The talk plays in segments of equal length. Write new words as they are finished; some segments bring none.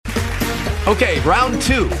Okay, round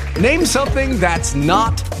 2. Name something that's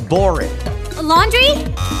not boring. A laundry?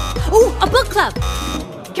 Ooh, a book club.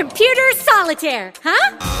 Computer solitaire,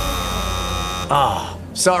 huh? Ah,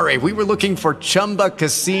 sorry, we were looking for Chumba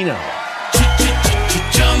Casino.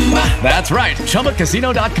 That's right,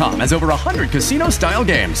 ChumbaCasino.com has over 100 casino-style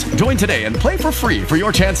games. Join today and play for free for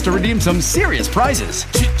your chance to redeem some serious prizes.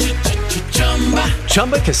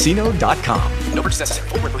 ChumbaCasino.com. No purchase necessary.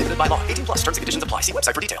 Void where prohibited by law. 18 plus terms and conditions apply. See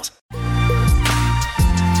website for details.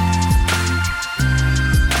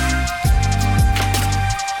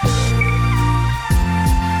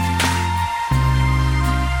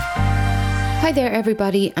 Hi there,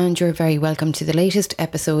 everybody, and you're very welcome to the latest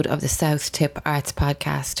episode of the South Tip Arts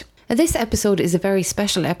Podcast. This episode is a very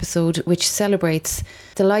special episode which celebrates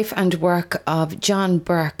the life and work of John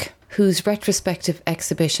Burke, whose retrospective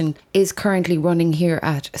exhibition is currently running here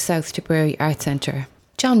at South Tipperary Art Centre.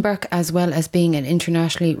 John Burke, as well as being an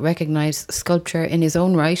internationally recognised sculptor in his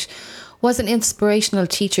own right, was an inspirational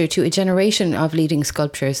teacher to a generation of leading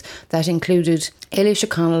sculptors that included Eilish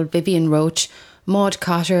O'Connell, Vivian Roche, Maud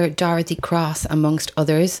Cotter, Dorothy Cross, amongst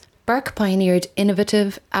others. Burke pioneered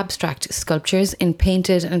innovative, abstract sculptures in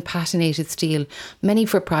painted and patinated steel, many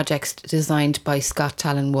for projects designed by Scott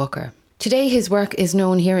Talon Walker. Today his work is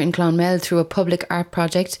known here in Clonmel through a public art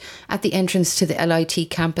project at the entrance to the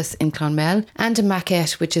LIT campus in Clonmel and a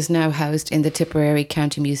maquette which is now housed in the Tipperary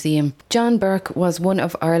County Museum. John Burke was one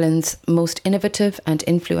of Ireland's most innovative and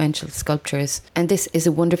influential sculptors, and this is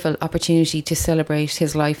a wonderful opportunity to celebrate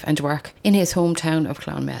his life and work in his hometown of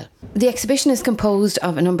Clonmel. The exhibition is composed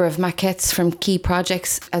of a number of maquettes from key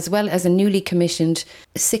projects, as well as a newly commissioned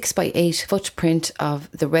 6x8 footprint of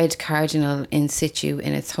the Red Cardinal in situ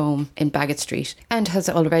in its home in Bagot Street, and has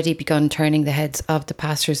already begun turning the heads of the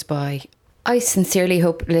passers-by. I sincerely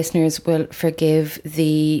hope listeners will forgive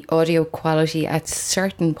the audio quality at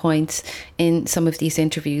certain points in some of these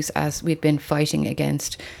interviews, as we've been fighting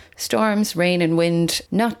against storms, rain and wind,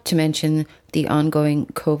 not to mention the ongoing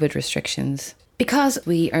COVID restrictions. Because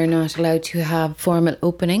we are not allowed to have formal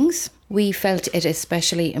openings, we felt it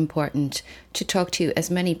especially important to talk to as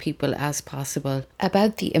many people as possible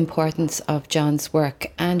about the importance of John's work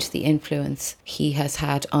and the influence he has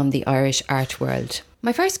had on the Irish art world.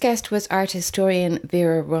 My first guest was art historian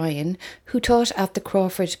Vera Ryan, who taught at the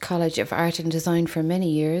Crawford College of Art and Design for many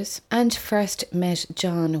years and first met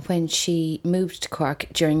John when she moved to Cork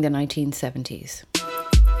during the 1970s.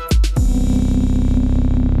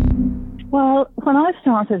 Well, when I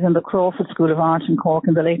started in the Crawford School of Art in Cork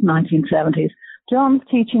in the late 1970s, John's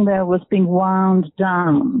teaching there was being wound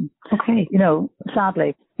down. Okay.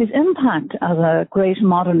 Sadly. His impact as a great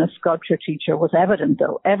modernist sculpture teacher was evident,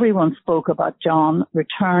 though. Everyone spoke about John,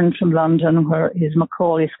 returned from London, where his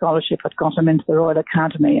Macaulay scholarship had got him into the Royal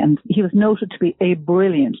Academy, and he was noted to be a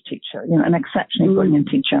brilliant teacher, an exceptionally brilliant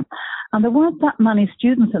teacher. And there weren't that many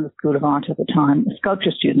students in the School of Art at the time,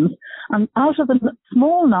 sculpture students, and out of the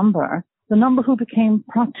small number, the number who became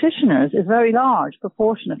practitioners is very large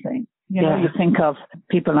proportionately. You think of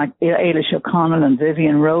people like Eilish O'Connell and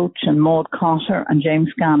Vivian Roche and Maud Cotter and James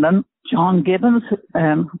Scanlon, John Gibbons,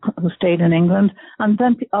 who stayed in England, and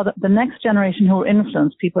then the next generation who were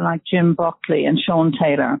influenced, people like Jim Buckley and Sean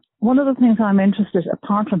Taylor. One of the things I'm interested,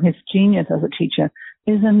 apart from his genius as a teacher,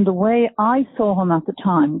 is in the way I saw him at the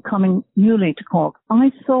time, coming newly to Cork.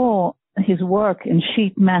 I saw his work in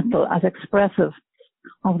sheet metal as expressive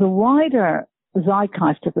of the wider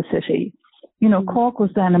zeitgeist of the city. Cork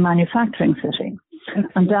was then a manufacturing city.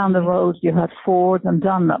 And down the road you had Fords and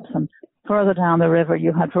Dunlops, and further down the river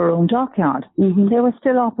you had Varone Dockyard. Mm-hmm. They were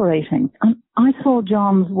still operating. And I saw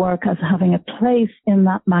John's work as having a place in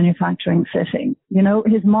that manufacturing city.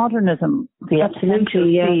 His modernism, the essential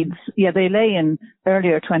seeds, they lay in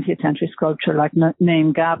earlier 20th century sculpture like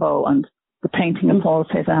Naim Gabo and the painting of Paul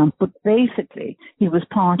Cézanne. But basically, he was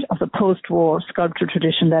part of the post-war sculpture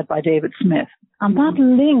tradition led by David Smith. And that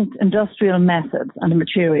linked industrial methods and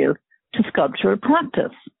material to sculptural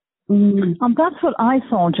practice. Mm. And that's what I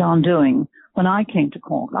saw John doing when I came to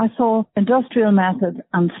Cork. I saw industrial methods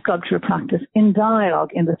and sculptural practice in dialogue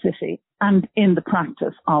in the city and in the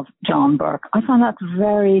practice of John Burke. I found that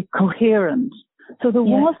very coherent. So there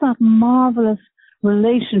was that marvellous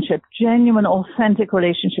relationship, genuine, authentic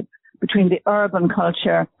relationship between the urban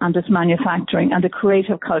culture and its manufacturing and the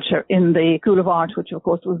creative culture in the School of Art, which of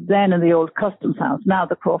course was then in the old Customs House, now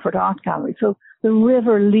the Crawford Art Gallery. So the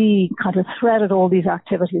River Lee kind of threaded all these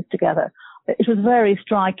activities together. It was very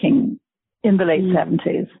striking in the late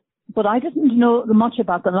 70s. But I didn't know much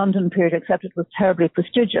about the London period except it was terribly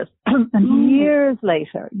prestigious. And years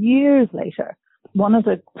later, one of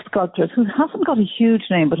the sculptors who hasn't got a huge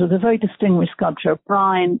name, but was a very distinguished sculptor,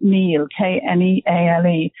 Brian Neale,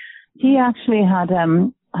 Kneale. He actually had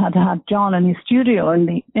John in his studio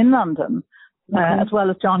in London, as well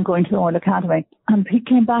as John going to the Royal Academy. And he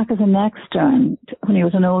came back as an extern when he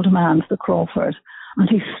was an older man to the Crawford. And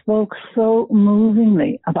he spoke so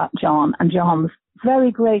movingly about John and John's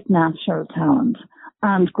very great natural talent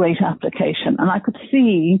and great application. And I could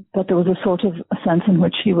see that there was a sort of a sense in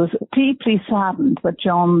which he was deeply saddened that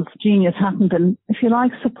John's genius hadn't been, if you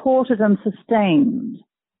like, supported and sustained.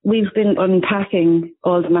 We've been unpacking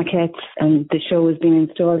all the maquettes and the show is being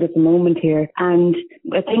installed at the moment here. And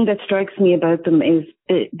a thing that strikes me about them is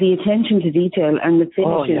the attention to detail and the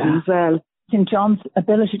finishes as well. I think John's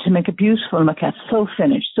ability to make a beautiful maquette, so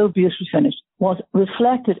finished, so beautifully finished, was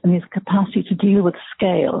reflected in his capacity to deal with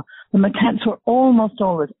scale. The maquettes were almost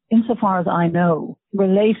always, insofar as I know,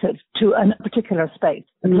 related to a particular space,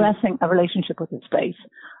 addressing a relationship with the space.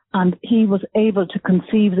 And he was able to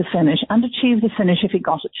conceive the finish and achieve the finish if he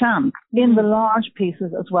got a chance in the large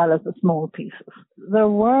pieces as well as the small pieces. There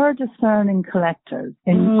were discerning collectors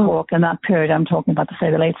in Cork in that period. I'm talking about,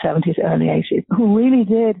 say, the late 70s, early 80s, who really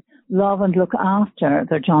did love and look after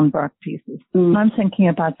their John Burke pieces. I'm thinking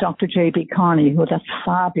about Dr. J.B. Carney, who had a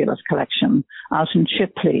fabulous collection out in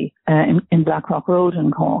Chipley, in Blackrock Road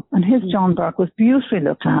in Cork. And his John Burke was beautifully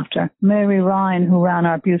looked after. Mary Ryan, who ran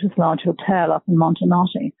our Beautiful Lodge Hotel up in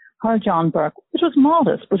Montenotte, her John Burke, it was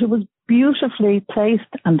modest, but it was beautifully placed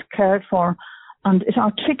and cared for, and it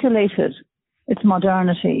articulated its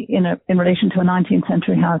modernity in relation to a 19th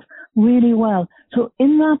century house really well. So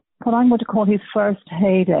in that, what I'm going to call his first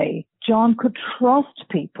heyday, John could trust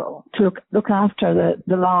people to look after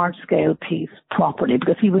the large-scale piece properly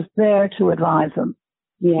because he was there to advise them.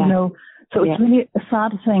 Yeah. You know, so it's really a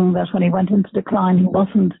sad thing that when he went into decline, he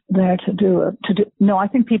wasn't there to do it. No, I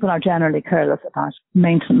think people are generally careless about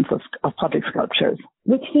maintenance of public sculptures.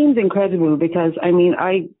 Which seems incredible because, I mean,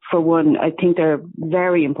 for one, I think they're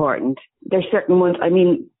very important. There's certain ones, I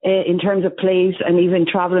mean, in terms of place and even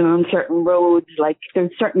traveling on certain roads, like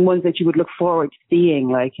there's certain ones that you would look forward to seeing.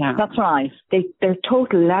 Like, that's right. They're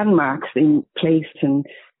total landmarks in place and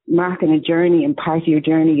marking a journey and part of your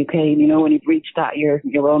journey. Okay, you know, when you've reached that,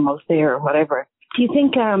 you're almost there or whatever. Do you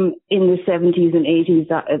think in the 70s and 80s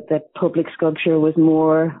that public sculpture was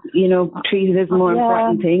more, you know, treated as a more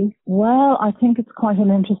important thing? Well, I think it's quite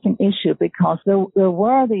an interesting issue because there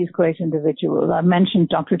were these great individuals. I mentioned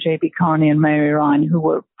Dr. J.B. Carney and Mary Ryan, who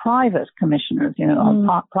were private commissioners, you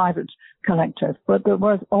know, private collectors. But there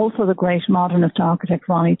was also the great modernist architect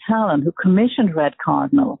Ronnie Tallon, who commissioned Red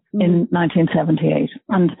Cardinal in 1978.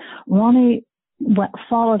 And Ronnie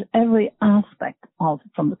followed every aspect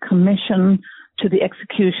from the commission to the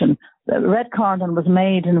execution. The Red Cardinal was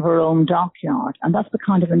made in Verome Dockyard, and that's the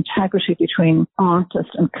kind of integrity between artist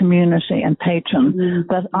and community and patron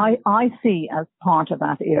that I see as part of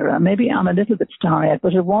that era. Maybe I'm a little bit starry-eyed,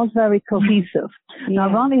 but it was very cohesive.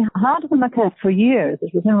 Now, Ronnie had the maquette for years.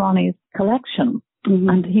 It was in Ronnie's collection.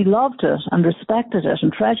 And he loved it and respected it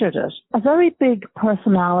and treasured it. A very big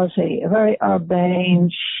personality, a very urbane,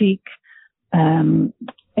 chic,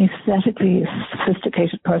 aesthetically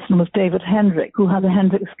sophisticated person was David Hendrick, who had a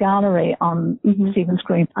Hendricks Gallery on Stephen's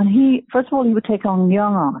Green. And he, first of all, he would take on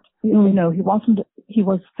young art. You know, he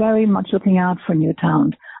was very much looking out for new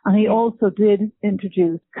talent. And he also did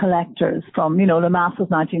introduce collectors from, you know, the Masses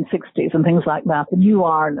 1960s and things like that, the New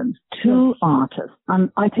Ireland, to artists. And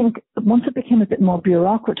I think once it became a bit more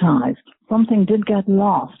bureaucratized, something did get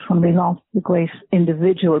lost when we lost the great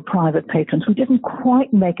individual private patrons. We didn't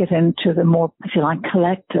quite make it into the more, if you like,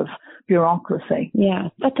 collective bureaucrecy. Yeah,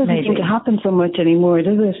 that doesn't seem to happen so much anymore,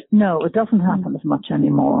 does it? No, it doesn't happen as much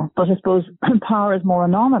anymore. But I suppose power is more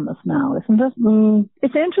anonymous now, isn't it?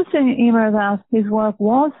 It's interesting, Emer, that his work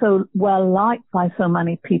was so well liked by so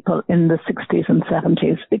many people in the 60s and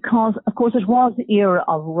 70s because, of course, it was the era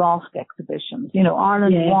of Rosk exhibitions. You know,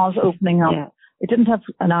 Ireland was opening up. Yeah. It didn't have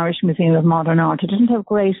an Irish Museum of Modern Art. It didn't have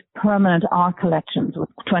great permanent art collections with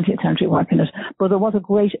 20th century work in it, but there was a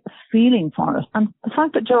great feeling for it. And the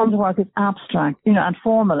fact that John's work is abstract, you know, and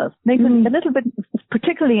formalist makes it a little bit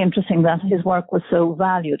particularly interesting that his work was so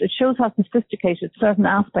valued. It shows how sophisticated certain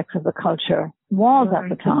aspects of the culture was at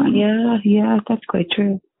the time. Yeah, that's quite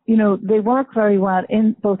true. You know, they work very well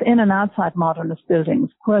both in and outside modernist buildings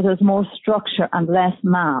where there's more structure and less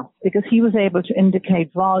mass, because he was able to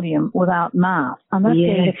indicate volume without mass. And that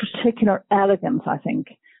gave a particular elegance, I think,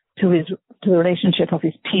 to the relationship of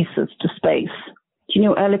his pieces to space. you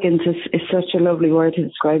know, elegance is such a lovely word to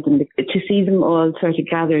describe them. To see them all sort of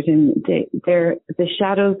gathered in the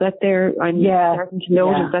shadows that I'm starting to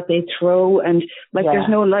notice that they throw, and there's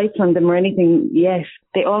no lights on them or anything yet.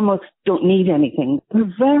 They almost don't need anything.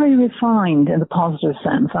 They're very refined in the positive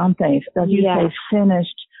sense, aren't they? As you say,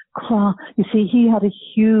 finished. You see, he had a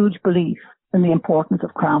huge belief in the importance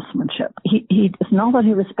of craftsmanship. It's not that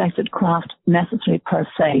he respected craft necessarily per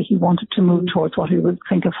se. He wanted to move towards what he would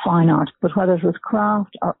think of fine art. But whether it was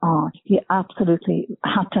craft or art, he absolutely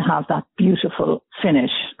had to have that beautiful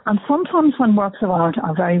finish. And sometimes when works of art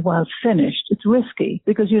are very well finished, it's risky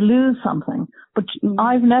because you lose something. But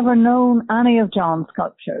I've never known any of John's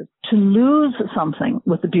sculptures to lose something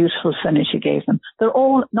with the beautiful finish he gave them. They're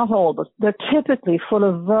all, not all, but they're typically full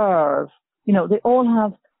of verve. You know, they all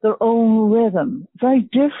have their own rhythm, very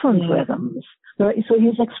different rhythms. So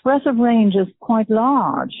his expressive range is quite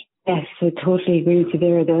large. Yes, I totally agree with you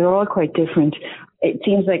there. They're all quite different. It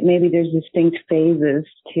seems like maybe there's distinct phases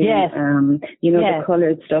to, the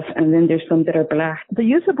coloured stuff, and then there's some that are black. The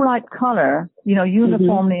use of bright colour,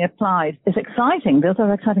 uniformly applied, is exciting. Those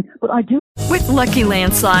are exciting. But I do. With Lucky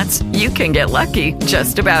Land Slots, you can get lucky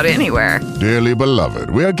just about anywhere. Dearly beloved,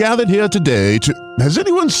 we are gathered here today to... Has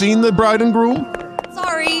anyone seen the bride and groom?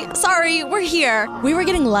 Sorry, we're here. We were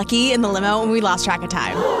getting lucky in the limo and we lost track of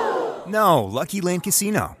time. No, Lucky Land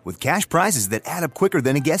Casino, with cash prizes that add up quicker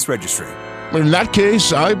than a guest registry. In that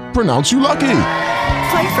case, I pronounce you lucky.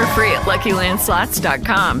 Play for free at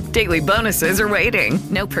LuckyLandSlots.com. Daily bonuses are waiting.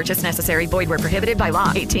 No purchase necessary. Void where prohibited by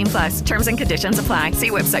law. 18+. Terms and conditions apply. See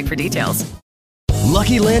website for details.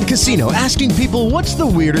 Lucky Land Casino, asking people, what's the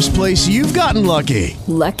weirdest place you've gotten lucky?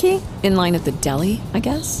 Lucky? In line at the deli, I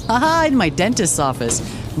guess? Aha, in my dentist's office.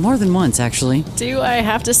 More than once, actually. Do I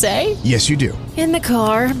have to say? Yes, you do. In the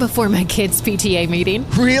car before my kids' PTA meeting.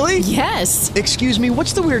 Really? Yes. Excuse me,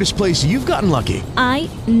 what's the weirdest place you've gotten lucky? I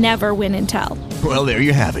never win and tell. Well, there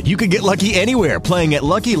you have it. You can get lucky anywhere, playing at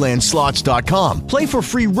LuckyLandSlots.com. Play for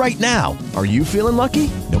free right now. Are you feeling lucky?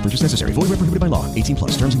 No purchase necessary. Void where prohibited by law.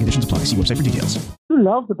 18+. Terms and conditions apply. See website for details. I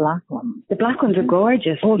love the black ones. The black ones are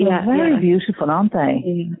gorgeous. Oh, they're very beautiful, aren't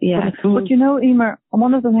they? Yeah. But Emer,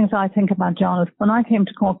 one of the things I think about John is when I came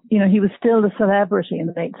to Cork, he was still the celebrity in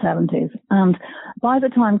the late 70s. And by the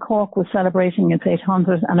time Cork was celebrating its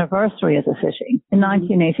 800th anniversary as a city in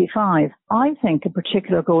 1985, I think a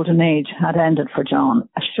particular golden age had ended for John.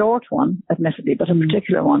 A short one, admittedly, but a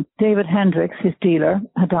particular one. David Hendricks, his dealer,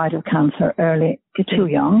 had died of cancer early, too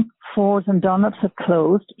young. Fords and Dunlops had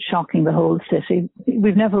closed, shocking the whole city.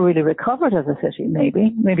 We've never really recovered as a city,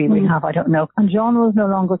 maybe. Maybe we have, I don't know. And John was no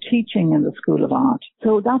longer teaching in the School of Art.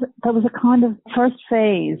 So that was a kind of first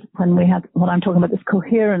phase when we had what I'm talking about, this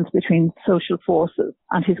coherence between social forces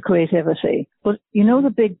and his creativity. But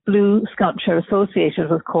the big blue sculpture associated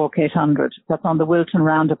with Cork 800 that's on the Wilton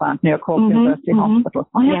Roundabout near Cork University Hospital.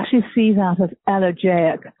 I actually see that as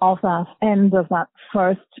elegiac of that end of that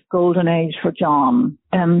first golden age for John.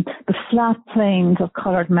 The flat planes of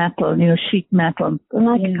coloured metal, sheet metal, they're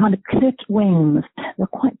like kind of clipped wings. They're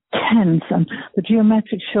quite tense, and the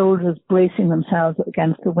geometric shoulders bracing themselves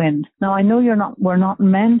against the wind. Now, I know we're not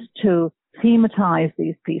meant to thematize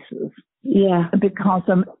these pieces. Yeah. Because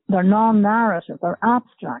they're non-narrative, they're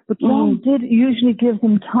abstract. But John did usually give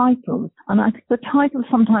them titles. And I think the titles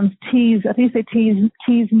sometimes tease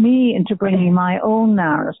me into bringing my own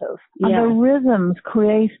narrative. And the rhythms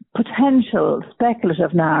create potential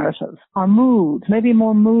speculative narratives or moods, maybe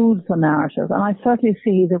more moods than narratives. And I certainly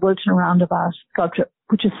see the Wilton Roundabout sculpture,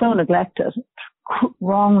 which is so neglected,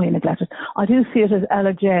 wrongly neglected. I do see it as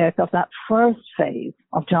elegiac of that first phase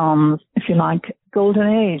of John's, if you like, golden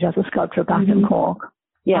age as a sculptor back in Cork.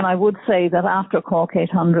 Yeah. And I would say that after Cork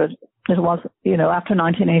 800, it was, after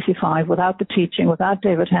 1985, without the teaching, without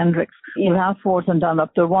David Hendricks, without Fords and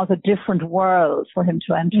Dunlop, there was a different world for him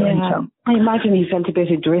to enter into. I imagine he felt a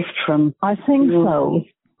bit adrift from... I think so.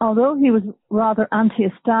 Although he was rather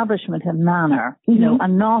anti-establishment in manner,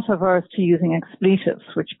 and not averse to using expletives,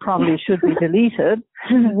 which probably should be deleted,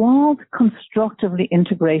 he was constructively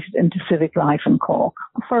integrated into civic life in Cork.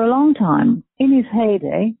 For a long time, in his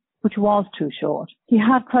heyday, which was too short, he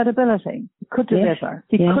had credibility. He could deliver.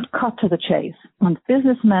 He could cut to the chase. And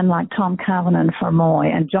businessmen like Tom Kavanagh and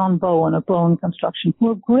Fermoy and John Bowen of Bowen Construction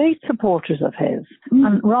were great supporters of his.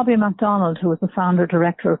 And Robbie MacDonald, who was the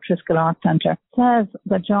founder-director of Triskel Art Centre, says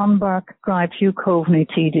that John Burke scribed Hugh Coveney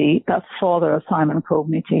TD, that's father of Simon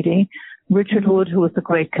Coveney TD, Richard Wood, who was the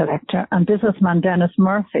great collector, and businessman Dennis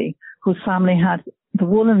Murphy, whose family had the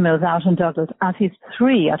woolen mills out in Douglas as his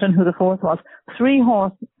I don't know who the fourth was, 3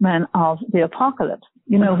 horsemen of the apocalypse.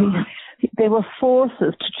 They were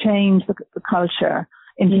forces to change the culture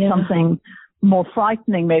into something more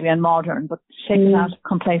frightening maybe and modern, but shaken out of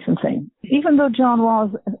complacency. Even though John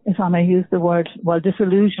was, if I may use the word,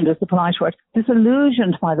 disillusioned is the polite word,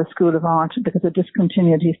 disillusioned by the School of Art because it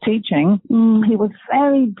discontinued his teaching, he was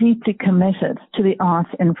very deeply committed to the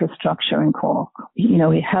arts infrastructure in Cork. He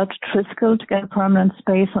helped Triskel to get a permanent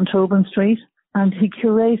space on Tobin Street. And he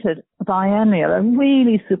curated a biennial, a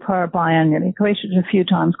really superb biennial. He curated it a few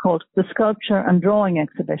times, called the Sculpture and Drawing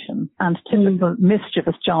Exhibition. And typical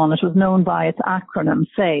mischievous John, it was known by its acronym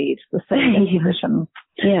SAID, the SAID exhibition,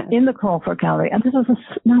 in the Crawford Gallery. And this was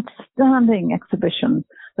an outstanding exhibition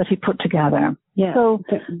that he put together. Yeah. So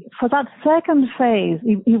for that second phase,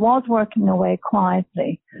 he was working away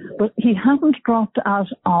quietly, but he hadn't dropped out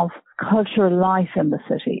of cultural life in the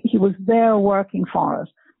city. He was there working for it,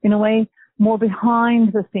 in a way, more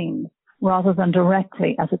behind the scenes rather than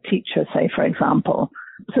directly as a teacher, say, for example.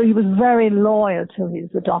 So he was very loyal to his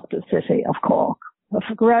adopted city of Cork. A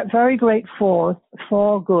very great force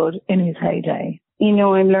for good in his heyday.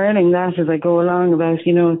 I'm learning that as I go along about,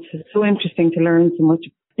 it's so interesting to learn so much.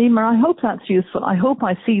 Emer, I hope that's useful. I hope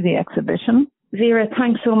I see the exhibition. Vera,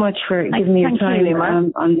 thanks so much for giving me your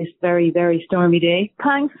time on this very, very stormy day.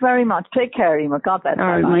 Thanks very much. Take care, Emer. God bless. All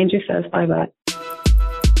right, mind yourself. Bye-bye.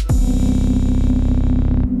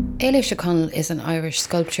 Eilish O'Connell is an Irish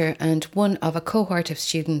sculptor and one of a cohort of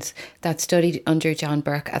students that studied under John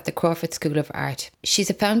Burke at the Crawford School of Art.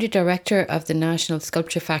 She's a founder director of the National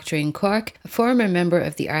Sculpture Factory in Cork, a former member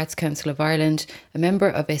of the Arts Council of Ireland, a member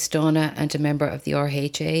of Eistóna and a member of the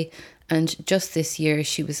RHA, and just this year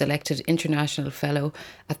she was elected International Fellow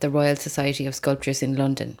at the Royal Society of Sculptors in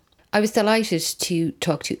London. I was delighted to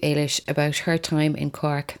talk to Eilish about her time in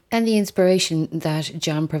Cork and the inspiration that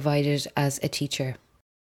John provided as a teacher.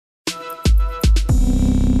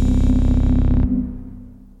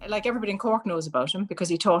 Like everybody in Cork knows about him because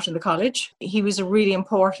he taught in the college. He was a really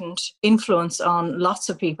important influence on lots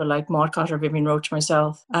of people like Maud Cotter, Vivian Roche,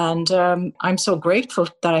 myself. And I'm so grateful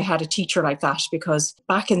that I had a teacher like that, because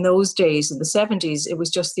back in those days, in the 70s, it was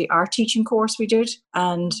just the art teaching course we did.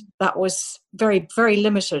 And that was very, very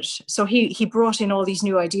limited. So he brought in all these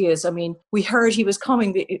new ideas. I mean, we heard he was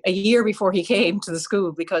coming a year before he came to the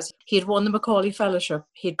school because he had won the Macaulay Fellowship.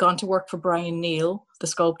 He had gone to work for Brian Neal, the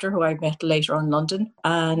sculptor who I met later on in London.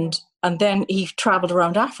 And then he travelled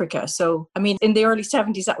around Africa. So, I mean, in the early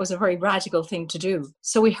 70s, that was a very radical thing to do.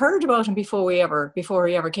 So we heard about him before he ever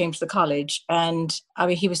came to the college. And I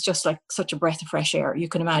mean, he was just like such a breath of fresh air. You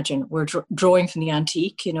can imagine, we're drawing from the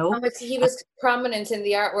antique, He was prominent in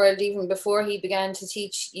the art world even before he began to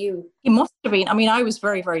teach you. He must have been. I mean, I was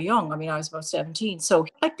very, very young. I mean, I was about 17. So,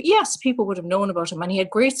 yes, people would have known about him. And he had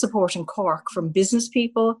great support in Cork from business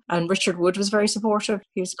people. And Richard Wood was very supportive.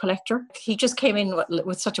 He was a collector. He just came in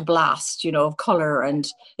with such a blast, of colour and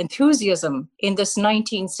enthusiasm in this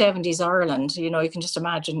 1970s Ireland. You can just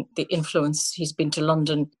imagine the influence. He's been to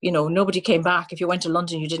London. Nobody came back. If you went to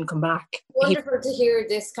London, you didn't come back. Wonderful to hear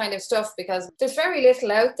this kind of stuff because there's very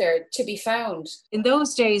little out there to be found. In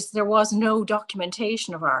those days, there was no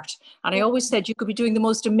documentation of art. And I always said you could be doing the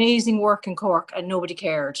most amazing work in Cork and nobody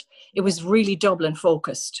cared. It was really Dublin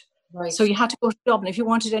focused. Right. So you had to go to Dublin. If you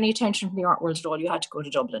wanted any attention from the art world at all, you had to go to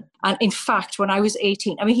Dublin. And in fact, when I was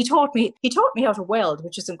 18, I mean, he taught me how to weld,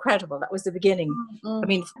 which is incredible. That was the beginning. Mm-hmm. I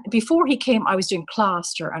mean, before he came, I was doing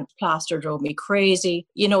plaster, and plaster drove me crazy.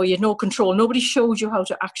 You had no control. Nobody showed you how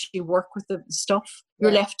to actually work with the stuff.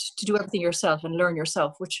 You're left to do everything yourself and learn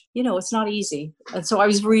yourself, which, it's not easy. And so I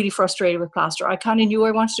was really frustrated with plaster. I kind of knew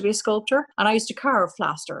I wanted to be a sculptor, and I used to carve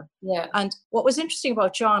plaster. Yeah. And what was interesting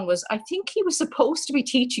about John was I think he was supposed to be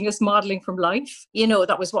teaching us modelling from life.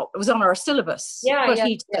 That was what was on our syllabus. Yeah. But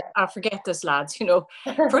he said, forget this, lads.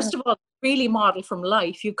 First of all, really model from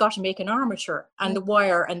life, you've got to make an armature and the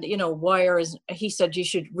wire, and wire is, he said you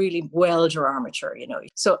should really weld your armature,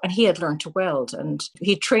 so, and he had learned to weld, and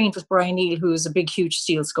he trained with Brian Neal, who's a big huge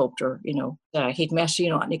steel sculptor. He'd met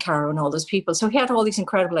Anthony Caro and all those people, so he had all these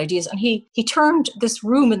incredible ideas, and he turned this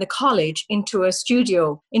room in the college into a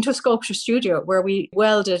sculpture studio where we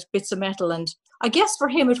welded bits of metal. And I guess for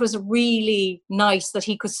him it was really nice that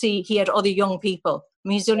he could see he had other young people. I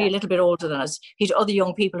mean, he's only a little bit older than us. He had other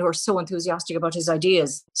young people who are so enthusiastic about his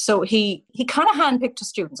ideas. So he kind of handpicked the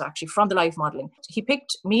students, actually, from the life modelling. He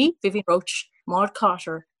picked me, Vivian Roche, Maud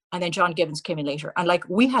Cotter, and then John Gibbons came in later. And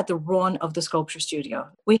we had the run of the sculpture studio.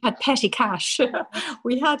 We had petty cash.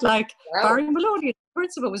 We had Barry Maloney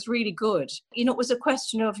principal was really good. You know, it was a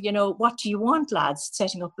question of, you know, what do you want, lads,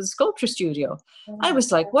 setting up a sculpture studio? I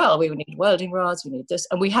was like, well, we would need welding rods, we need this.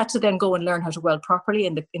 And we had to then go and learn how to weld properly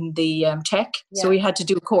in the tech. So we had to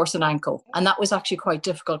do a course in Anco. And that was actually quite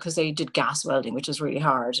difficult because they did gas welding, which was really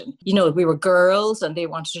hard. And, you know, we were girls and they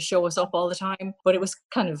wanted to show us up all the time, but it was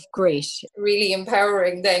kind of great. Really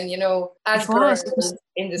empowering then, you know, as girls.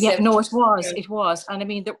 In the 70s. No, it was. And I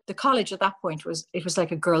mean, the college at that point was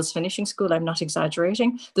like a girls' finishing school. I'm not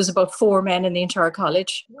exaggerating. There's about 4 men in the entire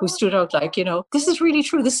college who stood out like, you know, this is really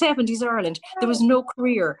true. The 70s Ireland, there was no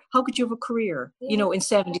career. How could you have a career, you know, in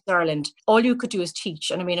 70s Ireland? All you could do is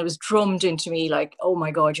teach. And I mean, it was drummed into me like, oh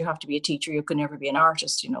my God, you have to be a teacher. You could never be an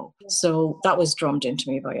artist, you know. So that was drummed into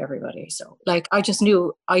me by everybody. So like, I just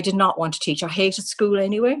knew I did not want to teach. I hated school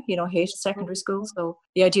anyway, you know, I hated secondary school. So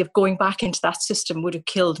the idea of going back into that system would have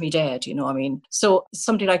killed me dead, you know. I mean, so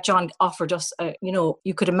somebody like John offered us, you know,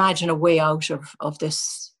 you could imagine a way out of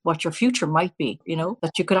this, what your future might be, you know,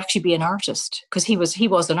 that you could actually be an artist, because he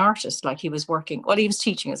was an artist. Like, he was working, well, he was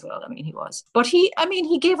teaching as well. I mean, he was, but he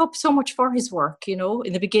gave up so much for his work, you know.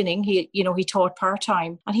 In the beginning, he taught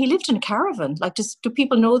part-time, and he lived in a caravan. Like, do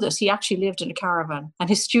people know this? He actually lived in a caravan, and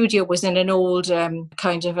his studio was in an old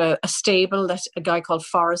kind of a stable that a guy called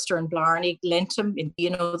Forrester and Blarney lent him, you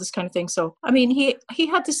know, this kind of thing. So, I mean, he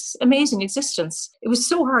had this amazing existence. It was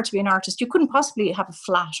so hard to be an artist. You couldn't possibly have a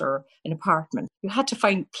flat or an apartment. You had to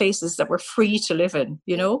find places that were free to live in,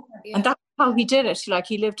 you know. And that's how he did it. Like,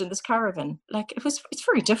 he lived in this caravan. Like, it's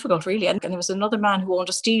very difficult, really. And there was another man who owned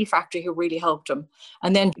a steel factory who really helped him.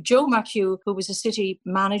 And then Joe McHugh, who was a city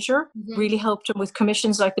manager, really helped him with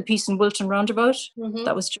commissions like the Peace in Wilton Roundabout.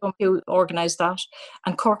 That was Joe McHugh who organised that.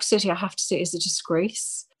 And Cork City, I have to say, is a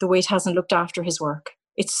disgrace, the way it hasn't looked after his work.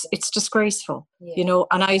 It's disgraceful, you know.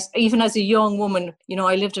 And I, even as a young woman, you know,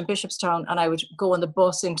 I lived in Bishopstown, and I would go on the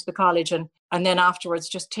bus into the college, and then afterwards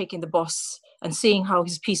just taking the bus and seeing how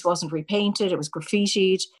his piece wasn't repainted, it was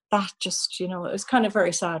graffitied. That just, you know, it was kind of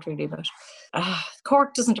very sad, really. But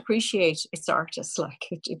Cork doesn't appreciate its artists. Like,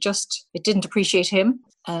 it didn't appreciate him.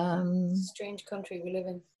 Strange country we live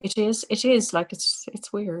in. It is like, it's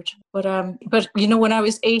weird. But you know, when I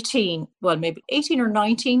was 18, well, maybe 18 or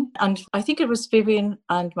 19, and I think it was Vivian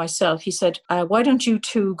and myself, he said, why don't you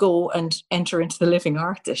two go and enter into the Living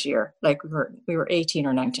Art this year? Like, we were 18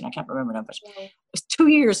 or 19, I can't remember now, but it was 2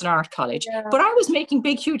 years in art college. But I was making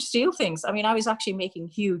big, huge steel things. I mean, I was actually making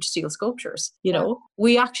huge steel sculptures, you know.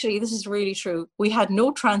 We actually, this is really true, we had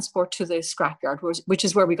no transport to the scrapyard, which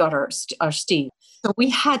is where we got our steel. So we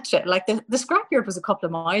had to, like, the scrapyard was a couple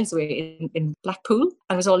of miles away in Blackpool, and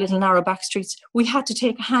it was all little narrow back streets. We had to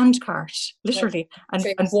take a hand cart, literally, and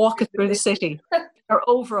walk it through the city. Our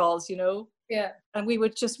overalls, you know. Yeah. And we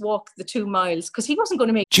would just walk the 2 miles, because he wasn't going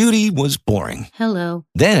to make... Judy was boring. Hello.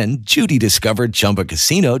 Then Judy discovered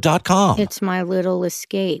ChumbaCasino.com. It's my little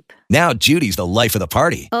escape. Now Judy's the life of the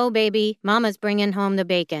party. Oh, baby, mama's bringing home the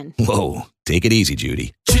bacon. Whoa, take it easy,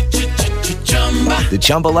 Judy. The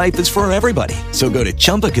Chumba life is for everybody. So go to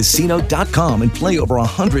ChumbaCasino.com and play over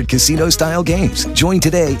 100 casino-style games. Join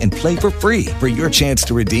today and play for free for your chance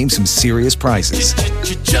to redeem some serious prizes.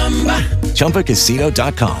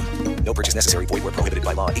 ChumbaCasino.com. No purchase necessary. Void where prohibited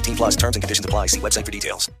by law. 18 plus terms and conditions apply. See website for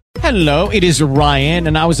details. Hello, it is Ryan,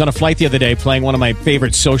 and I was on a flight the other day playing one of my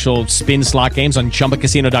favorite social spin slot games on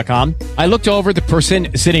ChumbaCasino.com. I looked over at the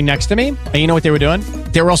person sitting next to me, and you know what they were doing?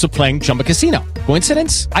 They were also playing Chumba Casino.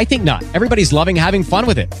 Coincidence? I think not. Everybody's loving having fun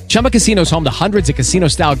with it. Chumba Casino is home to hundreds of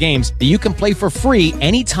casino-style games that you can play for free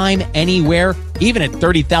anytime, anywhere, even at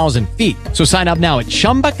 30,000 feet. So sign up now at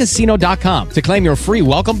ChumbaCasino.com to claim your free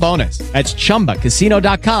welcome bonus. That's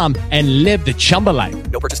ChumbaCasino.com and live the Chumba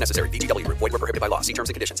life. No purchase necessary. VGW. Void where prohibited by law. See terms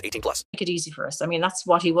and conditions. 18 plus. Make it easy for us. I mean, that's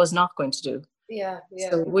what he was not going to do. Yeah.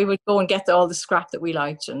 So we would go and get all the scrap that we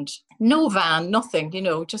liked, and no van, nothing, you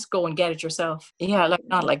know, just go and get it yourself. Yeah, like,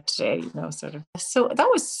 not like today, you know, sort of. So that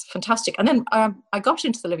was fantastic. And then I got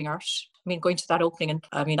into the Living Art. I mean, going to that opening, and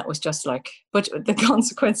I mean, that was just like, but the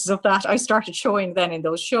consequences of that, I started showing then in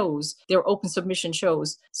those shows. They were open submission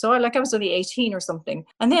shows. So I was only 18 or something.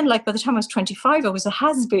 And then, like, by the time I was 25, I was a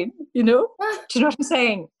has-been, you know? Do you know what I'm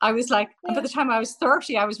saying? I was like, and by the time I was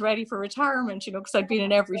 30, I was ready for retirement, you know, because I'd been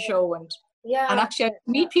in every show. And actually, I'd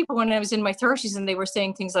meet people when I was in my 30s, and they were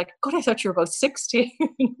saying things like, God, I thought you were about 60,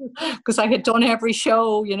 because I had done every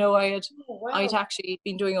show, you know. I'd actually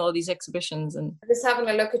been doing all these exhibitions. And I was having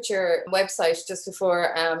a look at your website just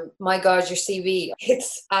before. My God, your CV,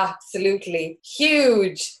 it's absolutely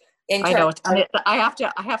huge. I know it, and I have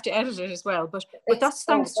to edit it as well, but that's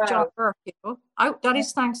thanks to John Burke, you know. That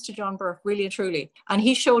is thanks to John Burke, really and truly. And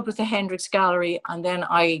he showed with the Hendricks Gallery. And then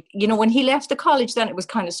when he left the college, then it was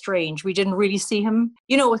kind of strange. We didn't really see him,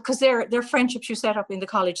 because they're friendships you set up in the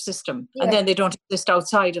college system. Yeah. And then they don't exist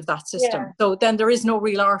outside of that system. Yeah. So then there is no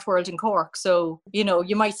real art world in Cork. So,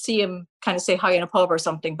 you might see him kind of say hi in a pub or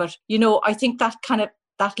something. But, I think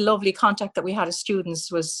that lovely contact that we had as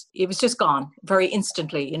students was just gone very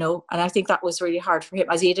instantly, and I think that was really hard for him,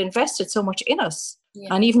 as he had invested so much in us.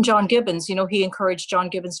 Yeah. And even John Gibbons, he encouraged John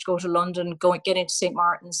Gibbons to go to London, get into St.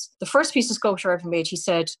 Martin's. The first piece of sculpture I ever made, he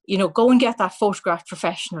said, go and get that photographed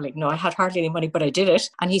professionally. I had hardly any money, but I did it.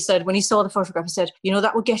 And he said, when he saw the photograph, he said,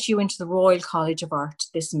 that will get you into the Royal College of Art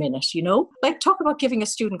this minute, Like, talk about giving a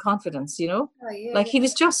student confidence, Oh, yeah, he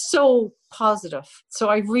was just so positive. So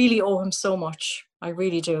I really owe him so much. I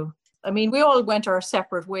really do. I mean, we all went our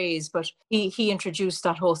separate ways, but he introduced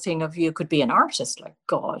that whole thing of you could be an artist, like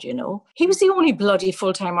God, He was the only bloody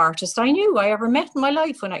full-time artist I ever met in my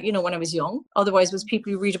life when I was young. Otherwise, it was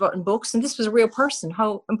people you read about in books, and this was a real person.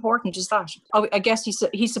 How important is that? I guess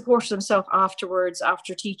he supported himself afterwards,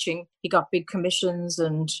 after teaching. He got big commissions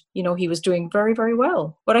and, he was doing very, very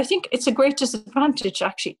well. But I think it's a great disadvantage,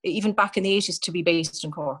 actually, even back in the 80s, to be based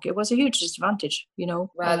in Cork. It was a huge disadvantage,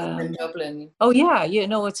 Rather than Dublin. Oh, yeah,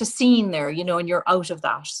 it's a scene there, and you're out of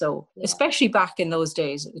that. So especially back in those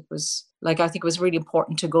days, it was I think it was really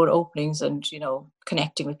important to go to openings and,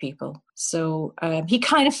 connecting with people. So he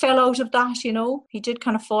kind of fell out of that, he did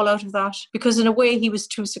kind of fall out of that because in a way he was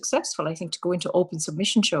too successful, I think, to go into open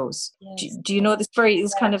submission shows. Yes. Do you know this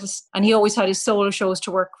kind of, and he always had his solo shows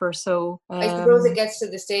to work for. So I suppose it gets to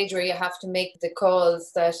the stage where you have to make the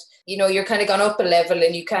calls that, you're kind of gone up a level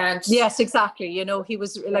and you can't. Yes, exactly. He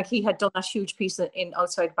was he had done that huge piece in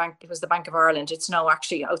outside bank. It was the Bank of Ireland. It's now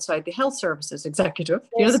actually outside the Health Services Executive.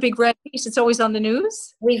 Yes. The big red piece. It's always on the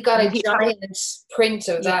news. We've got a giant print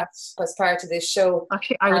of that as part of this show.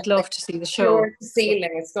 Actually, I would love to see the show. The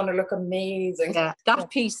ceiling, it's going to look amazing. Yeah, that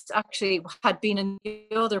piece actually had been in the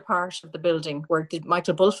other part of the building where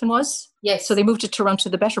Michael Bulfin was. Yes. So they moved it to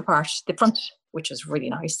the better part, the front, which was really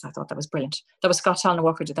nice. I thought that was brilliant. That was Scott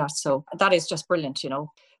Talnawalker did that. So that is just brilliant,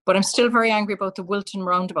 But I'm still very angry about the Wilton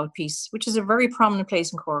Roundabout piece, which is a very prominent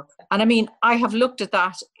place in Cork. And I mean, I have looked at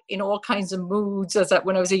that in all kinds of moods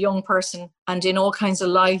when I was a young person and in all kinds of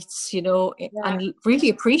lights, and really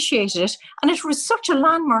appreciated it. And it was such a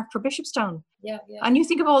landmark for Bishopstown. Yeah. And you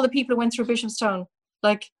think of all the people who went through Bishopstown,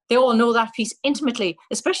 they all know that piece intimately,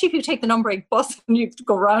 especially if you take the number 8 bus and you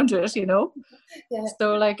go around it, Yeah.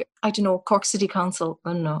 So I don't know, Cork City Council,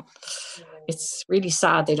 I don't know. Yeah. It's really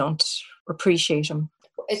sad they don't appreciate them.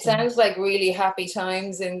 It sounds like really happy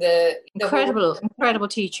times in the incredible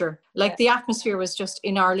teacher. The atmosphere was just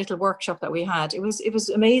in our little workshop that we had. It was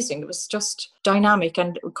amazing. It was just dynamic,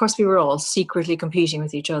 and of course we were all secretly competing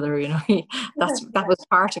with each other. That was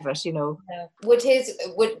part of it. Yeah. Would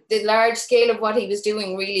the large scale of what he was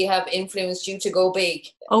doing really have influenced you to go big?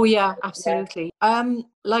 Oh yeah, absolutely.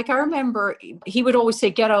 I remember he would always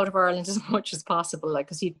say, get out of Ireland as much as possible,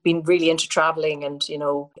 because he'd been really into traveling. And,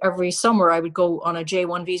 every summer I would go on a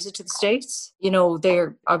J1 visa to the States.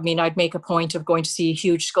 I'd make a point of going to see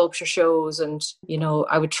huge sculpture shows and,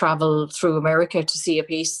 I would travel through America to see a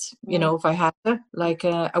piece, if I had to.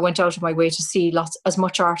 I went out of my way to see as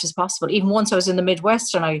much art as possible. Even once I was in the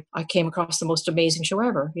Midwest and I came across the most amazing show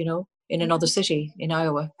ever, in another city in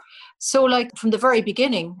Iowa. So from the very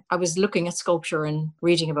beginning, I was looking at sculpture and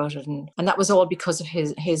reading about it. And that was all because of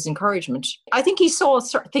his encouragement. I think he saw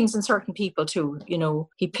certain things in certain people too.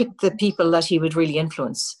 He picked the people that he would really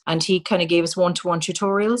influence. And he kind of gave us one-to-one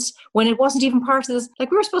tutorials when it wasn't even part of this. We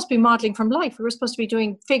were supposed to be modelling from life. We were supposed to be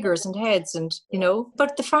doing figures and heads and,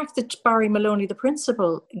 But the fact that Barry Maloney, the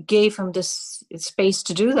principal, gave him this space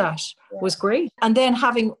to do that was great. And then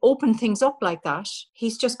having opened things up like that,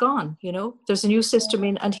 he's just gone, There's a new system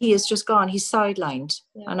in and he is just gone. He's sidelined.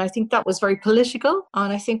 Yeah. And I think that was very political.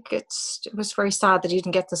 And I think it was very sad that he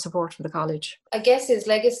didn't get the support from the college. I guess his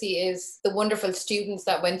legacy is the wonderful students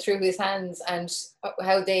that went through his hands and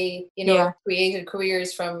how they, created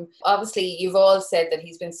careers from, obviously you've all said that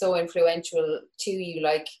he's been so influential to you.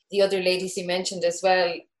 The other ladies you mentioned as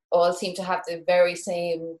well, all seem to have the very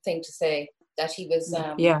same thing to say. That he was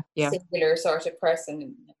a singular sort of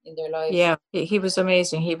person in their lives. Yeah, he was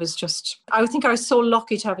amazing. He was just, I think I was so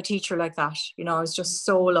lucky to have a teacher like that. I was just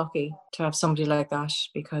so lucky to have somebody like that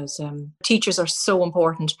because teachers are so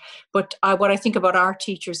important. But what I think about art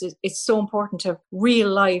teachers is it's so important to have real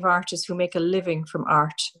live artists who make a living from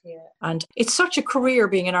art. Yeah. And it's such a career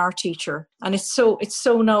being an art teacher. And it's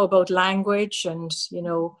so now about language and,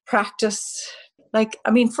 practice.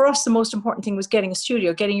 For us, the most important thing was getting a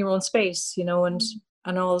studio, getting your own space, and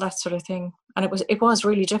and all that sort of thing. And it was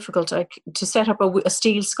really difficult. Like, to set up a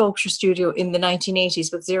steel sculpture studio in the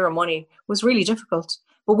 1980s with zero money was really difficult.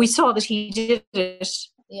 But we saw that he did it.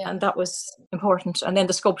 Yeah. And that was important. And then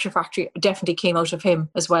the sculpture factory definitely came out of him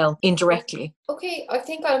as well, indirectly. Okay, I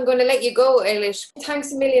think I'm going to let you go, Eilish.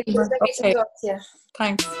 Thanks a million for letting me talk to you.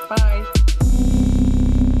 Thanks. Bye.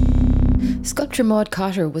 Sculptor Maud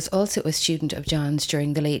Cotter was also a student of John's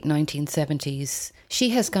during the late 1970s.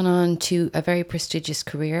 She has gone on to a very prestigious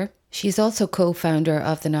career. She is also co-founder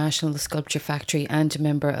of the National Sculpture Factory and a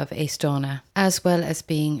member of Aistona, as well as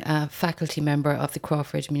being a faculty member of the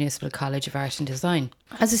Crawford Municipal College of Art and Design.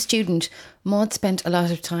 As a student, Maud spent a lot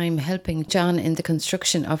of time helping John in the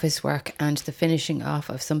construction of his work and the finishing off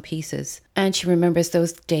of some pieces, and she remembers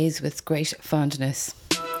those days with great fondness.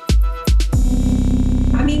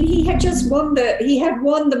 I mean, he had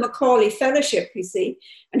won the Macaulay Fellowship, you see,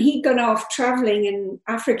 and he'd gone off travelling in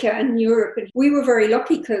Africa and Europe. And we were very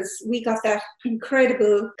lucky because we got that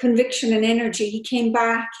incredible conviction and energy. He came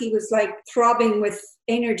back, he was like throbbing with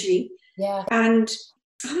energy. Yeah. And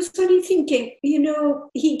I was only thinking,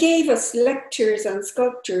 he gave us lectures on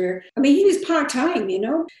sculpture. I mean, he was part-time,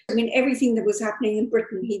 I mean, everything that was happening in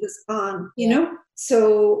Britain, he was on, you know.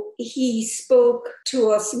 So he spoke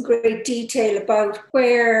to us in great detail about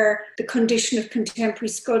where the condition of contemporary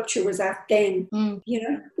sculpture was at then.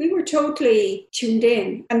 We were totally tuned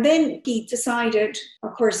in. And then he decided,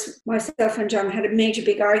 of course, myself and John had a major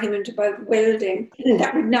big argument about welding, and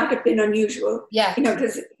that would not have been unusual. Yeah.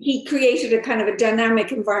 Because he created a kind of a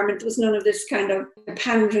dynamic environment. There was none of this kind of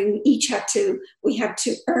pandering. We had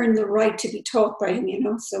to earn the right to be taught by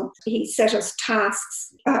him, So he set us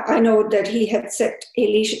tasks. I know that he had set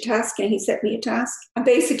Eilish a task and he set me a task. And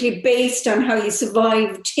basically, based on how you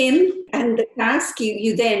survived him and the task,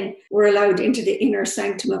 you then were allowed into the inner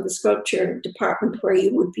sanctum of the sculpture department where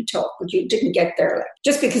you would be taught, but you didn't get there.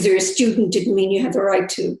 Just because you're a student didn't mean you had the right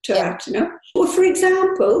to act, Well, for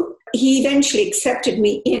example, he eventually accepted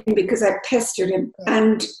me in because I pestered him.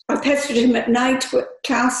 And I pestered him at night with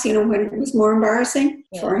class, when it was more embarrassing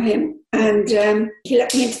for him. And he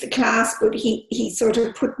let me into the class, but he sort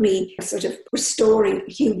of put me restoring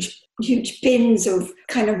huge bins of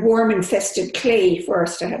kind of worm-infested clay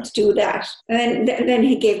first. I had to do that. And then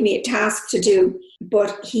he gave me a task to do,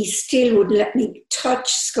 but he still wouldn't let me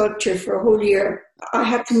touch sculpture for a whole year. I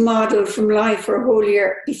had to model from life for a whole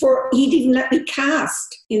year before he'd even let me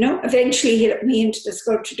cast, Eventually he let me into the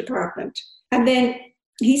sculpture department. And then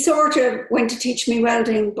he sort of went to teach me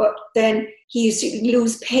welding, but then he used to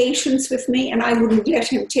lose patience with me and I wouldn't let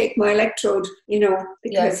him take my electrode,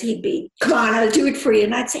 because he'd be, come on, I'll do it for you.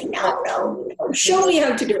 And I'd say, no, show me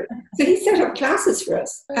how to do it. So he set up classes for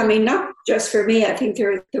us. I mean, not just for me. I think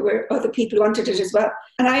there were other people who wanted it as well.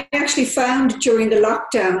 And I actually found during the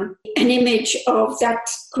lockdown an image of that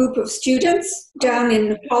group of students down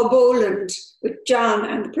in Haulbowland with John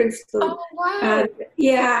and the principal. Oh,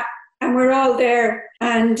 wow. And we're all there.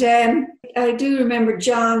 And I do remember,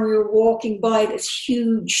 John, we were walking by this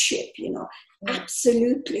huge ship,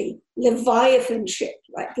 absolutely Leviathan ship.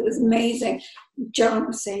 Like, it was amazing. John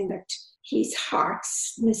was saying that his heart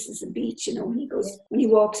misses the beach, when he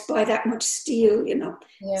walks by that much steel,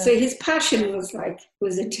 So his passion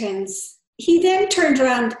was intense. He then turned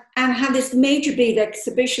around and had this major big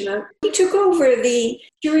exhibition. He took over the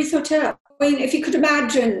Jury's Hotel. I mean, if you could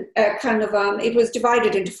imagine, it was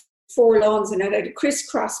divided into 4 lawns and it had a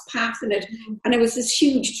crisscross path in it. And it was this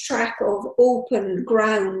huge track of open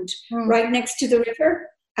ground right next to the river.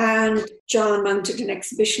 And John mounted an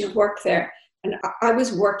exhibition of work there. And I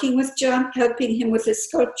was working with John, helping him with his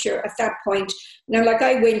sculpture at that point. Now,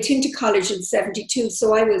 I went into college in 72,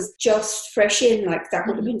 so I was just fresh in, that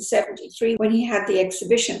would have been 73 when he had the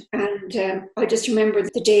exhibition. And I just remember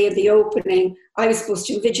the day of the opening, I was supposed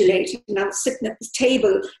to invigilate, and I was sitting at this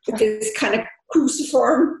table with this kind of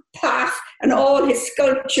cruciform path and all his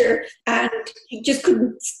sculpture, and he just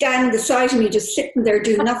couldn't stand beside me, just sitting there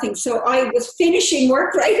doing nothing. So I was finishing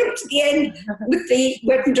work right up to the end with the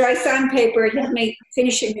wet and dry sandpaper. He had me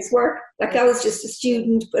finishing his work like I was just a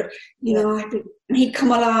student, but and he'd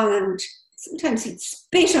come along and sometimes he'd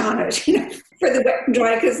spit on it, for the wet and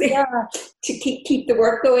dry, because to keep the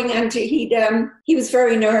work going. And he was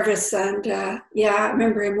very nervous. And I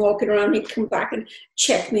remember him walking around. He'd come back and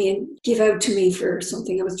check me and give out to me for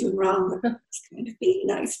something I was doing wrong. But it's kind of being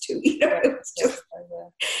nice too. It was just,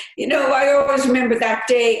 I always remember that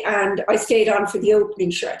day. And I stayed on for the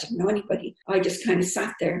opening. Sure, I didn't know anybody. I just kind of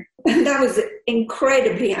sat there, and that was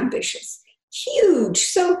incredibly ambitious. Huge.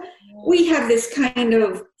 So we have this kind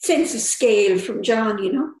of sense of scale from John,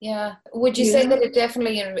 you know. Yeah. Would you say that it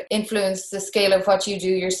definitely influenced the scale of what you do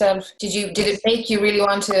yourself? Did it make you really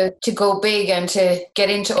want to go big and to get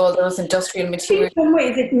into all those industrial materials? In some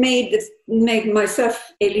ways, it made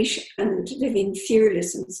myself Eilish and Vivian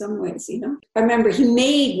fearless in some ways, you know. I remember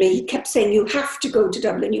he kept saying, you have to go to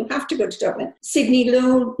Dublin, you have to go to Dublin. Sidney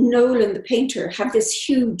Nolan, the painter, had this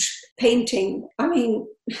huge painting. I mean,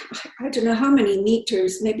 I don't know how many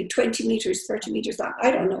meters, maybe 20 meters, 30 meters,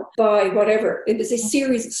 I don't know, by whatever. It was a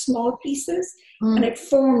series of small pieces and it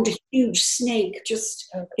formed a huge snake just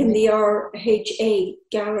in the RHA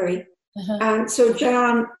gallery. And so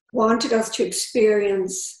John wanted us to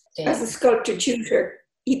experience, as a sculptor tutor,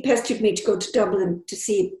 he pestered me to go to Dublin to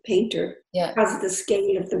see a painter because of the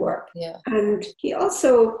scale of the work. Yeah. And he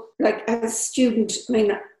also, like as a student, I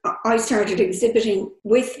mean, I started exhibiting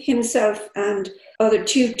with himself and other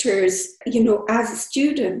tutors, you know, as a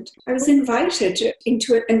student. I was invited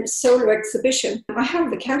into a solo exhibition. I have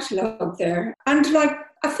the catalogue there. And like,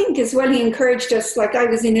 I think as well, he encouraged us, like I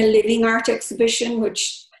was in a living art exhibition,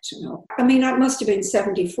 which I don't know. I mean, that must have been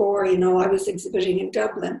 74, you know, I was exhibiting in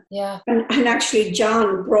Dublin. Yeah. And actually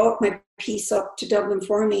John brought my piece up to Dublin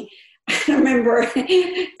for me. I remember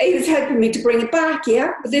he was helping me to bring it back,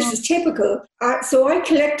 but this is typical. So I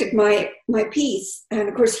collected my piece, and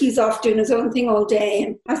of course he's off doing his own thing all day.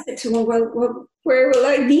 And I said to him, well, where will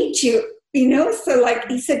I meet you? You know, so like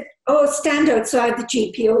he said, stand outside the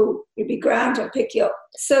GPO, you'll be grand, I'll pick you up.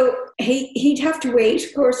 So he'd have to wait,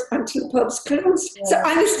 of course, until the pub's closed. Yeah. So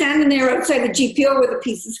I was standing there outside the GPO with a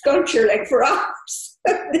piece of sculpture, like for hours.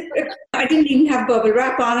 I didn't even have bubble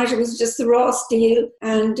wrap on it. It was just the raw steel.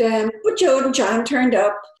 And but Joe and John turned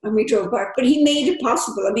up and we drove back. But he made it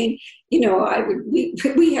possible. I mean, you know,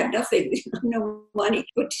 we had nothing, no money.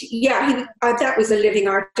 But that was a living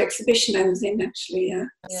art exhibition I was in, actually. Yeah.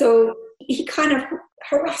 So he kind of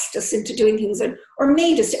harassed us into doing things, or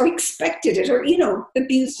made us, or expected it, or, you know,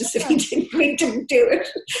 abused us if we didn't do it.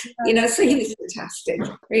 You know, so he was fantastic,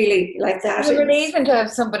 really, like that. It's relieving to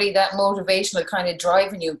have somebody that motivational kind of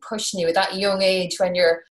driving you, pushing you at that young age when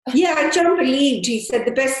you're... Yeah, John believed, he said,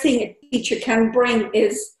 the best thing a teacher can bring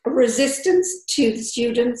is a resistance to the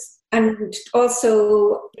students, and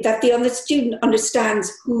also that the other student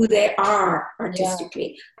understands who they are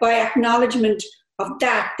artistically. By acknowledgement of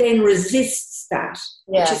that, then resists that,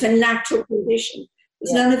 which is a natural condition.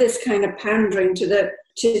 There's none of this kind of pandering to the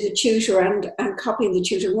tutor and copying the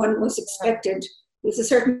tutor. One was expected. There was a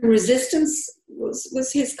certain resistance,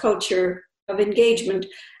 was his culture of engagement,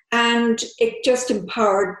 and it just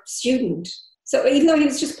empowered student. So even though he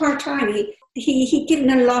was just part-time, he'd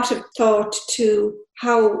given a lot of thought to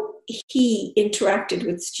how he interacted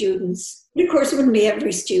with students. And of course, it wouldn't be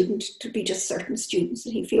every student, to be just certain students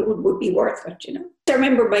that he feel would be worth it, you know. I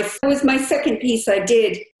remember it was my second piece I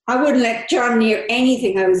did. I wouldn't let John near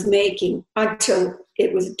anything I was making until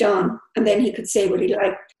it was done. And then he could say what he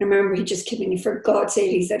liked. I remember he just came in, for God's sake,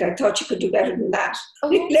 he said, I thought you could do better than that.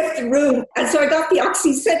 He left the room. And so I got the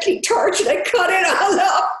oxyacetylene torch and I cut it all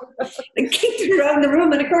up and kicked it around the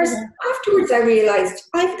room. And of course, afterwards I realised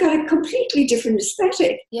I've got a completely different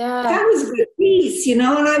aesthetic. Yeah. That was a good piece, you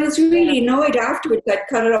know, and I was really annoyed afterwards I'd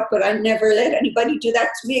cut it up, but I never let anybody do that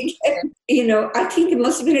to me again. You know, I think it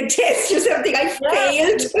must have been a test or something. I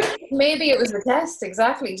failed. Maybe it was a test,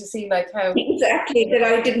 exactly, to see like how... Exactly, that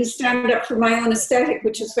I didn't stand up for my own aesthetic,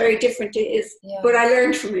 which was very different to his. Yeah. But I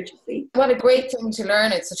learned from it, you see. What a great thing to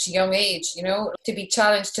learn at such a young age, you know, to be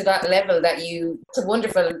challenged to that level it's a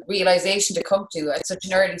wonderful realisation to come to at such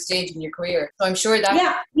an early stage in your career. So I'm sure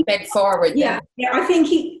that fed forward. Yeah, I think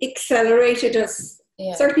he accelerated us.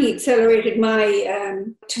 Yeah. Certainly accelerated my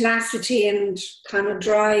tenacity and kind of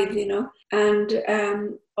drive, you know.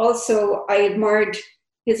 And also I admired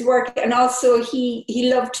his work. And also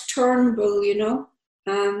he loved Turnbull, you know.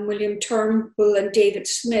 William Turnbull and David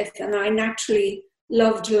Smith, and I naturally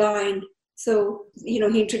loved line. So, you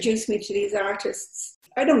know, he introduced me to these artists.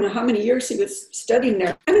 I don't know how many years he was studying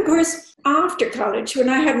there. And of course, after college, when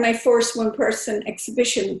I had my first one-person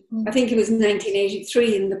exhibition, I think it was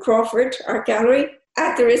 1983 in the Crawford Art Gallery,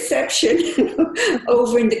 at the reception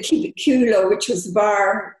over in the Culo, which was the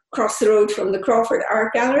bar across the road from the Crawford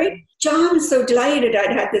Art Gallery. John was so delighted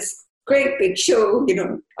I'd had this great big show, you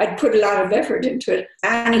know. I'd put a lot of effort into it.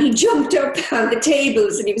 And he jumped up on the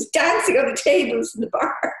tables and he was dancing on the tables in the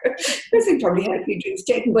bar. Because he probably had a few drinks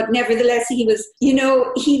taken, but nevertheless, he was, you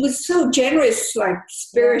know, he was so generous, like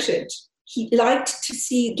spirited. He liked to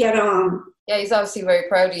see you get on. Yeah, he's obviously very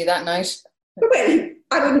proud of you that night. Well,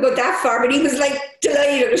 I wouldn't go that far, but he was like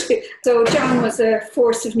delighted. So John was a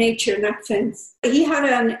force of nature in that sense. He had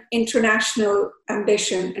an international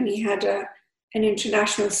ambition and he had an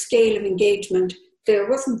international scale of engagement. There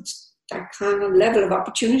wasn't that kind of level of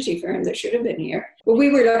opportunity for him that should have been here. But we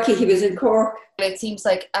were lucky he was in Cork. It seems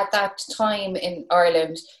like at that time in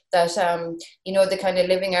Ireland that, the kind of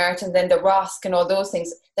living art and then the ROSC and all those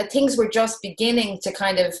things, that things were just beginning to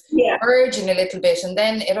kind of merge in a little bit. And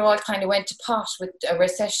then it all kind of went to pot with a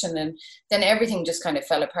recession and then everything just kind of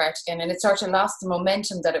fell apart again. And it sort of lost the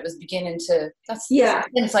momentum that it was beginning to. That's the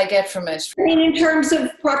sense I get from it. I mean, in terms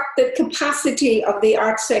of what the capacity of the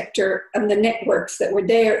art sector and the networks that were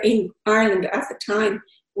there in Ireland at the time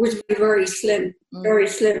was very slim, very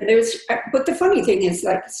slim. But the funny thing is,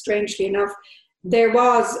 like, strangely enough, there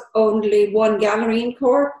was only one gallery in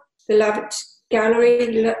Cork, the Lavitt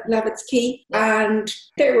Gallery, Lavitt's Quay, and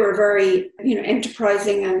they were very,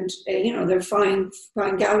 enterprising and, they're fine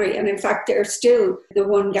gallery. And in fact, they're still the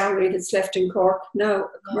one gallery that's left in Cork now,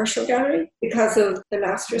 a commercial gallery, because of the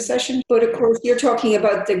last recession. But of course, you're talking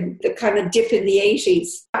about the kind of dip in the 80s.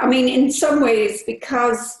 I mean, in some ways,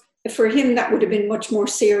 because for him, that would have been much more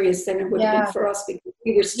serious than it would have been for us because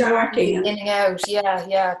we were starting. Beginning out,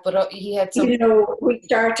 but he had some... we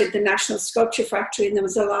started the National Sculpture Factory and there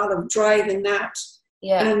was a lot of drive in that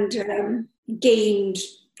and gained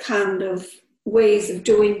kind of ways of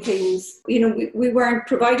doing things. We weren't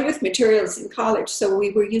provided with materials in college, so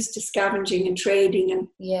we were used to scavenging and trading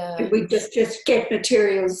and we just get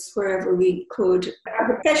materials wherever we could. A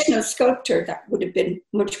professional sculptor, that would have been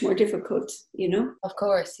much more difficult, Of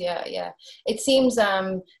course, yeah. It seems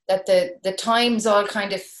that the times all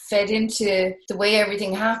kind of fed into the way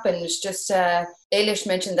everything happened. Just Eilish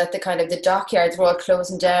mentioned that the dockyards were all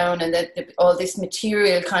closing down and that all this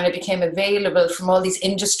material kind of became available from all these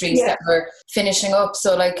industries that were finishing up.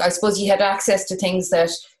 So, I suppose you had access to things that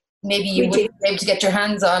maybe you wouldn't be able to get your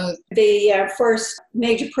hands on. The first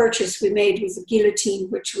major purchase we made was a guillotine,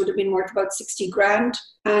 which would have been worth about 60 grand.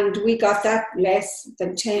 And we got that less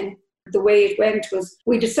than 10. The way it went was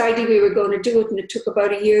we decided we were going to do it, and it took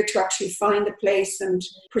about a year to actually find the place and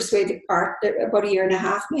persuade about a year and a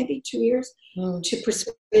half, maybe 2 years, to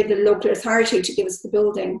persuade the local authority to give us the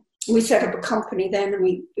building. We set up a company then and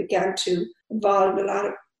we began to involve a lot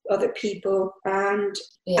of other people and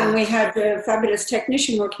we had a fabulous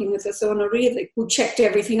technician working with us, Ona Riavik, who checked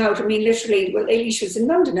everything out. I mean, literally, Eilish was in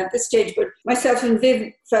London at this stage, but myself and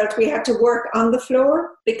Viv felt we had to work on the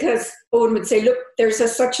floor because Owen would say, look, there's a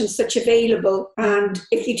such and such available, and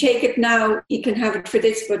if you take it now, you can have it for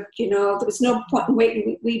this, but there was no point in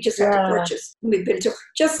waiting. We just had to purchase. We built up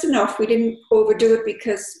just enough. We didn't overdo it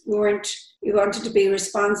because we wanted to be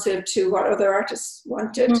responsive to what other artists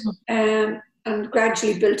wanted. And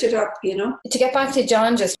gradually built it up, To get back to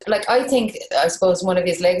John, I suppose one of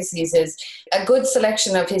his legacies is a good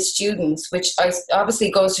selection of his students, which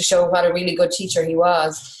obviously goes to show what a really good teacher he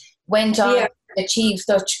was, went on to achieve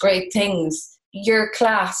such great things. Your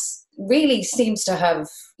class really seems to have,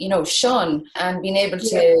 shone and been able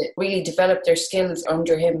to really develop their skills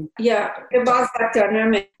under him. Yeah, there was that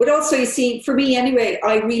dynamic. But also, you see, for me anyway,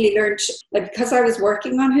 I really learned, because I was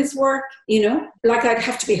working on his work, I'd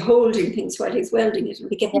have to be holding things while he's welding it and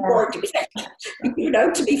be getting bored to be,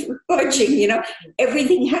 to be fudging,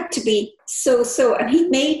 Everything had to be so. And he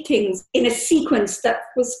made things in a sequence that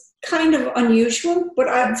was kind of unusual. But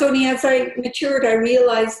it's only as I matured, I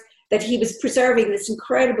realized that he was preserving this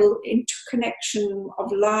incredible interconnection of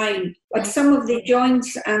line. Like some of the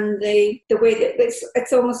joints and the way that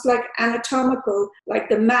it's almost like anatomical, like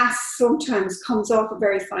the mass sometimes comes off a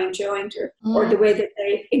very fine joint or the way that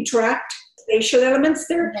they interact. Spatial elements,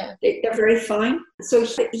 they're very fine. So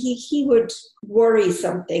he would worry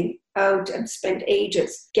something out and spend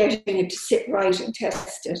ages getting it to sit right and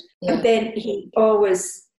test it. Yeah. And then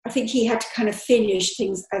I think he had to kind of finish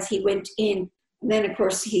things as he went in. And then, of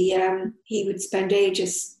course, he would spend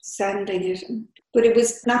ages sanding it. But it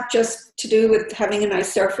was not just to do with having a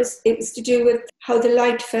nice surface. It was to do with how the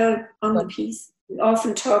light fell on the piece. We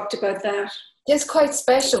often talked about that. It's quite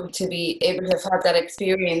special to be able to have had that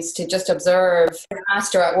experience, to just observe a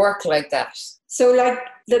master at work like that. So like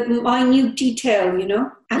the minute detail,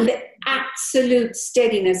 and the absolute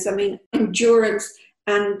steadiness, endurance.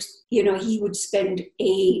 And, he would spend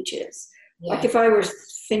ages. Yeah. Like if I were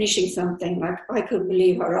finishing something, I couldn't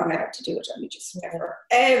believe how long I had to do it. Just never,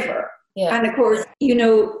 ever. Yeah. And of course,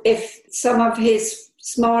 if some of his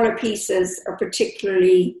smaller pieces are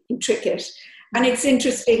particularly intricate. And it's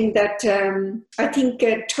interesting that I think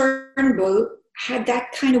Turnbull had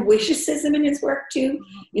that kind of witticism in his work too.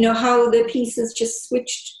 How the pieces just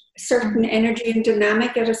switched certain energy and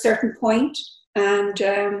dynamic at a certain point.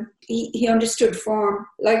 and he understood form.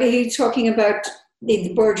 Like he's talking about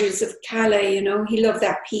the Burges of Calais, you know, he loved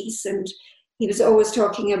that piece, and he was always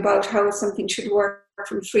talking about how something should work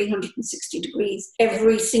from 360 degrees.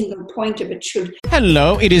 Every single point of it should.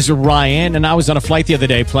 Hello, it is Ryan, and I was on a flight the other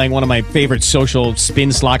day playing one of my favorite social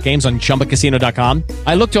spin slot games on ChumbaCasino.com.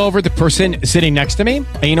 I looked over at the person sitting next to me,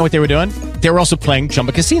 and you know what they were doing? They were also playing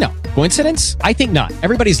Chumba Casino. Coincidence? I think not.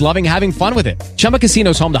 Everybody's loving having fun with it. Chumba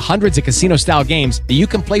Casino is home to hundreds of casino-style games that you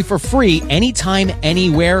can play for free anytime,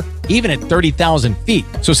 anywhere, even at 30,000 feet.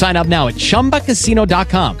 So sign up now at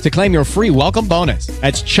ChumbaCasino.com to claim your free welcome bonus.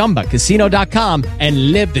 That's ChumbaCasino.com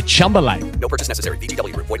and live the Chumba life. No purchase necessary.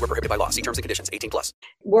 VGW. Void where prohibited by law. See terms and conditions. 18+.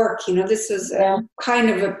 Work, you know, this was kind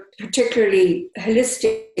of a particularly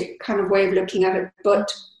holistic kind of way of looking at it,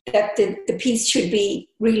 but that the piece should be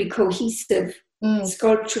really cohesive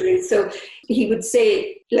sculpturally. So he would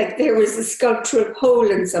say, like, there was a sculptural hole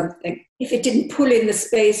in something if it didn't pull in the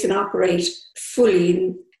space and operate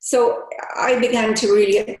fully. So I began to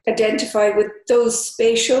really identify with those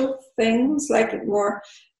spatial things, like it more.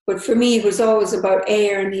 But for me, it was always about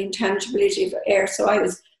air and the intangibility of air. So I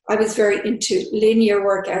was very into linear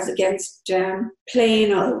work as against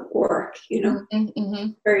planal work, you know,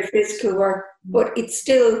 very physical work. But it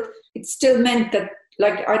still meant that,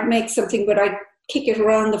 like, I'd make something, but I'd kick it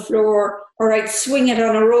around the floor, or I'd swing it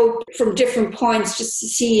on a rope from different points just to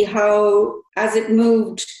see how, as it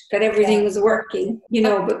moved, that everything was working, you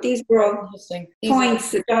know. But these were all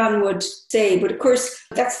points that John would say. But of course,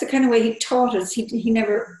 that's the kind of way he taught us.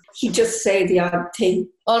 He'd just say the odd thing.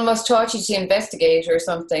 Almost taught you to investigate or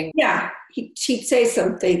something. Yeah, he'd say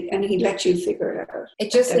something and he'd let you figure it out.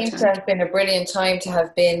 It just seems to have been a brilliant time to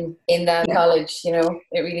have been in that college, you know,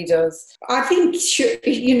 it really does. I think,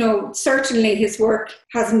 you know, certainly his work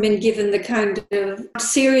hasn't been given the kind of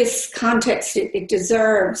serious context it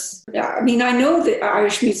deserves. I mean, I know the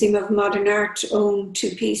Irish Museum of Modern Art own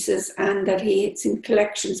two pieces and that it's in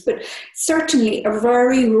collections, but certainly a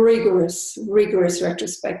very rigorous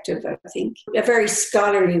retrospective, I think. A very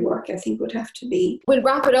scholarly work, I think, would have to be. We'll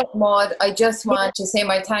wrap it up, Maud. I just want to say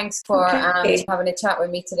my thanks for having a chat with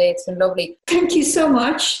me today. It's been lovely. Thank you so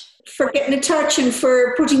much for getting in touch and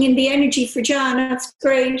for putting in the energy for John. That's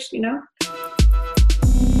great, you know.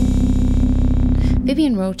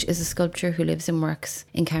 Vivian Roche is a sculptor who lives and works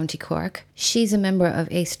in County Cork. She's a member of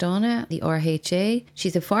Ace Donna, the RHA.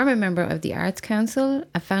 She's a former member of the Arts Council,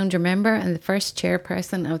 a founder member and the first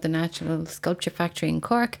chairperson of the National Sculpture Factory in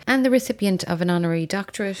Cork, and the recipient of an honorary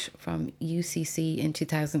doctorate from UCC in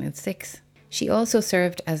 2006. She also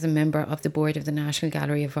served as a member of the board of the National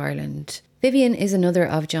Gallery of Ireland. Vivian is another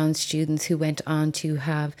of John's students who went on to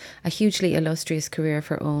have a hugely illustrious career of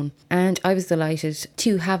her own, and I was delighted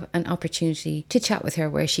to have an opportunity to chat with her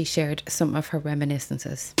where she shared some of her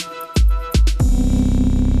reminiscences.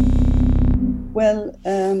 Well,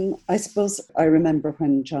 I suppose I remember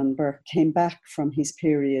when John Burke came back from his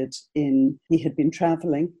period he had been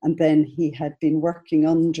travelling, and then he had been working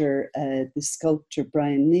under the sculptor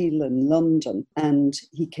Brian Neal in London, and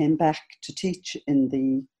he came back to teach in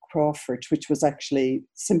the Crawford, which was actually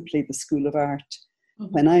simply the School of Art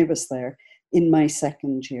when I was there in my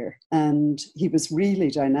second year. And he was really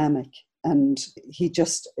dynamic. And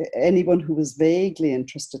anyone who was vaguely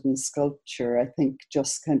interested in sculpture, I think,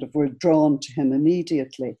 just kind of were drawn to him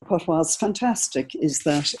immediately. What was fantastic is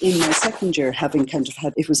that in my second year, having kind of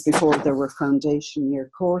it was before there were foundation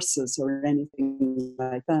year courses or anything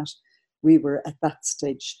like that, we were at that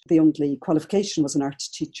stage, the only qualification was an art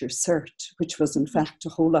teacher cert, which was in fact a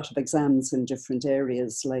whole lot of exams in different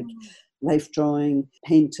areas like life drawing,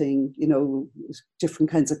 painting, you know,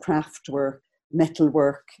 different kinds of craft work, metal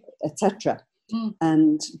work, etc.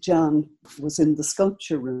 And John was in the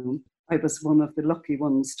sculpture room. I was one of the lucky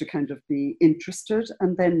ones to kind of be interested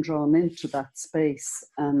and then drawn into that space.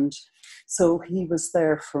 And so he was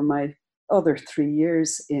there for my other 3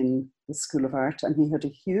 years in the School of Art, and he had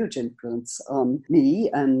a huge influence on me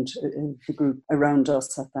and the group around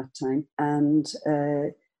us at that time. And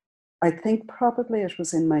I think probably it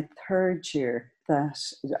was in my third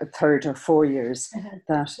or 4 years,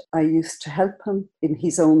 that I used to help him in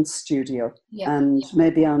his own studio.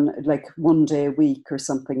 Maybe on like 1 day a week or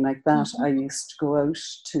something like that, I used to go out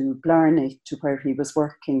to Blarney, to where he was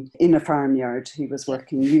working in a farmyard. He was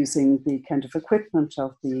working using the kind of equipment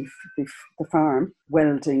of the farm,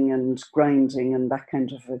 welding and grinding and that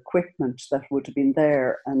kind of equipment that would have been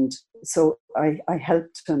there. And so I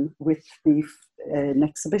helped him with an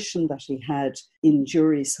exhibition that he had in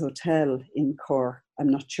Jury's Hotel in Cork. I'm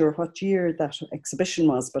not sure what year that exhibition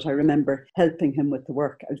was, but I remember helping him with the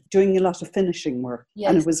work, doing a lot of finishing work. Yes.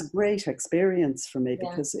 And it was a great experience for me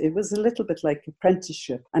because it was a little bit like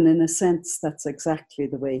apprenticeship. And in a sense, that's exactly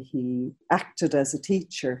the way he acted as a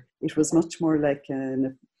teacher. It was much more like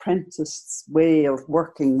an apprentice's way of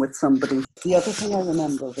working with somebody. The other thing I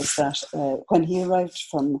remember was that when he arrived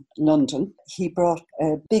from London, he brought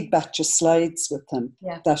a big batch of slides with him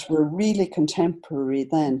that were really contemporary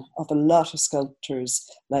then of a lot of sculptors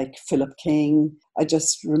like Philip King. I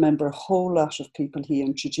just remember a whole lot of people he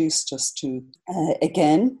introduced us to.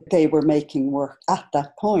 Again, they were making work at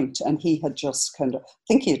that point, and he had just I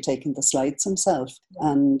think he had taken the slides himself.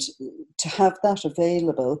 And to have that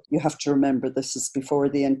available, you have to remember this is before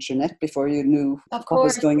the internet, before you knew what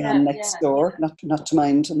was going on next door, not to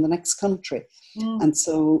mind in the next country. And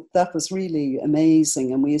so that was really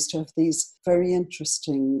amazing. And we used to have these very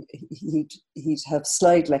interesting, he'd have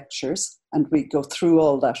slide lectures and we'd go through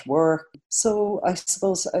all that work. So I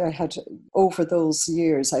suppose I had, over those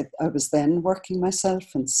years, I was then working myself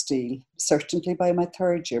in steel, certainly by my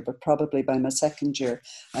third year, but probably by my second year,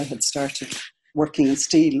 I had started working in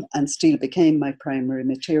steel, and steel became my primary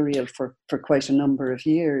material for quite a number of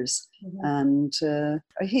years. And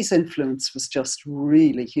his influence was just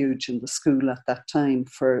really huge in the school at that time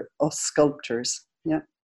for us sculptors. Yeah.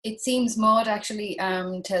 It seems Maud actually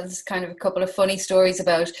tells kind of a couple of funny stories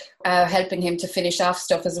about helping him to finish off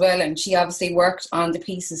stuff as well. And she obviously worked on the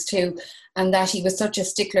pieces too. And that he was such a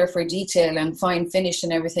stickler for detail and fine finish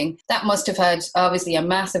and everything. That must have had obviously a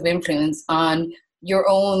massive influence on your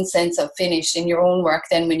own sense of finish in your own work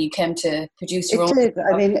then when you came to produce your own. It did.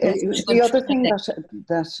 I mean, the other thing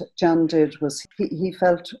that John did was he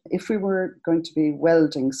felt if we were going to be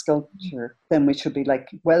welding sculpture, then we should be like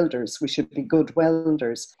welders. We should be good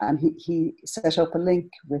welders. And he set up a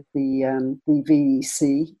link with the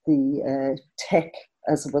VEC, the tech,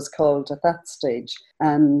 as it was called at that stage,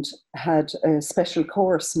 and had a special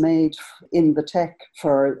course made in the tech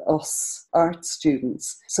for us art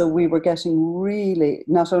students. So we were getting really,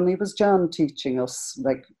 not only was John teaching us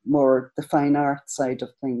like more the fine art side of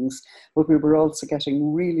things, but we were also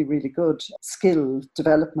getting really, really good skill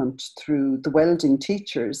development through the welding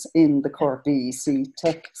teachers in the Cork VEC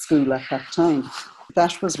Tech School at that time.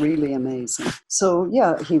 That was really amazing. So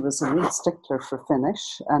yeah, he was a real stickler for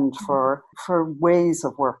finish and for ways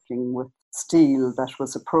of working with steel that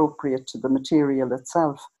was appropriate to the material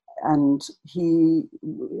itself. And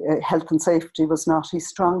health and safety was not his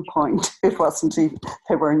strong point. It wasn't even,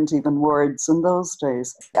 there weren't even words in those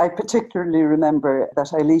days. I particularly remember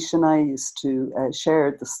that Eilish and I used to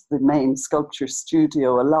share the main sculpture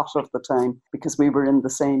studio a lot of the time because we were in the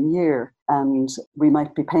same year. And we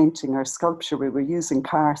might be painting our sculpture. We were using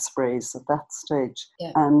car sprays at that stage.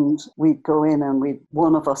 Yeah. And we'd go in and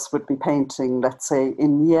one of us would be painting, let's say,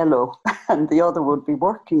 in yellow, and the other would be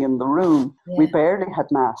working in the room. Yeah. We barely had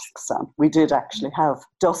masks on. We did actually have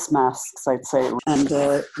dust masks, I'd say. And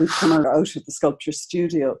we'd come out of the sculpture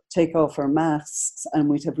studio, take off our masks, and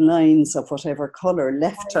we'd have lines of whatever colour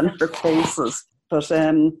left on our faces. But,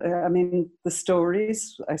 I mean, the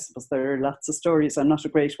stories, I suppose there are lots of stories. I'm not a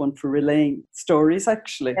great one for relaying stories,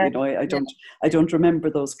 actually. You know, I don't remember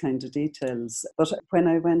those kind of details. But when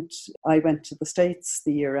I went to the States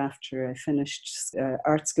the year after I finished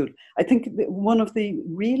art school. I think one of the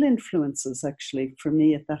real influences, actually, for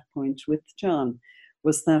me at that point with John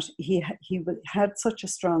was that he had such a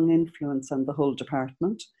strong influence on the whole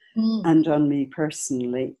department and on me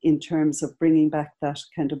personally in terms of bringing back that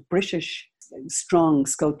kind of British strong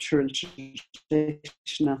sculptural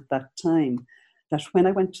tradition at that time, that when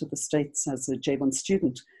I went to the States as a J1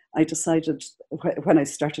 student, I decided, when I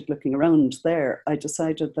started looking around there, I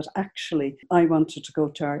decided that actually I wanted to go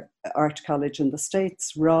to art college in the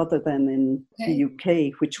States rather than in the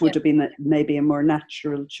UK, which would have been maybe a more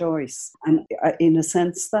natural choice. And in a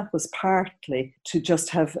sense, that was partly to just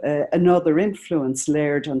have another influence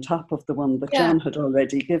layered on top of the one that John had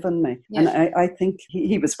already given me. Yeah. And I think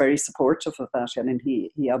he was very supportive of that. I mean,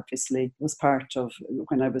 he obviously was part of,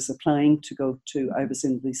 when I was applying to go to, I was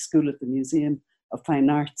in the School at the Museum of Fine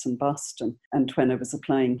Arts in Boston. And when I was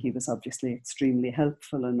applying, he was obviously extremely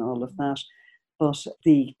helpful and all of that. But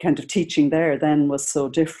the kind of teaching there then was so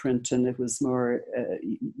different, and it was more,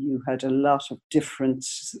 you had a lot of different,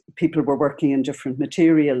 people were working in different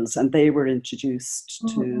materials, and they were introduced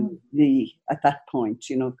to me at that point,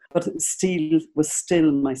 you know. But steel was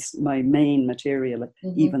still my main material,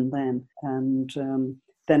 even then. And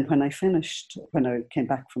then when I finished, when I came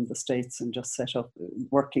back from the States and just set up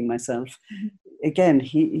working myself, again,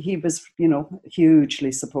 he was,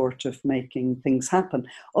 hugely supportive, making things happen.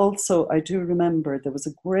 Also, I do remember there was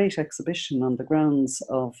a great exhibition on the grounds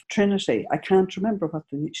of Trinity. I can't remember what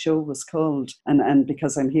the show was called. And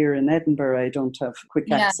because I'm here in Edinburgh, I don't have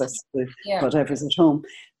quick access to whatever's at home.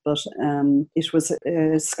 But it was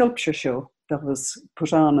a sculpture show that was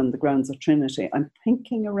put on in the grounds of Trinity. I'm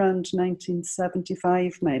thinking around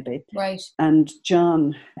 1975 maybe. Right. And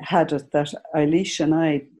John had it that Eilish and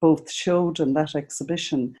I both showed in that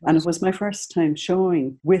exhibition. Right. And it was my first time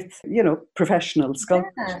showing with, professional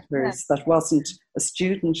sculptors. That wasn't a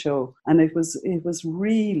student show. And it was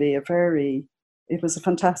really it was a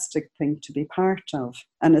fantastic thing to be part of.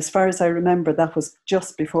 And as far as I remember, that was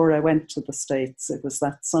just before I went to the States. It was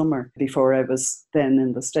that summer before I was then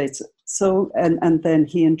in the States. So, and then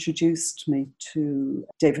he introduced me to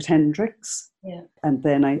David Hendricks. Yeah. And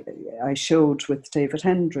then I showed with David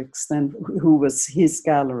Hendricks then, who was his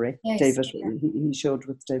gallery. Yes, he showed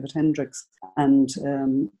with David Hendricks. And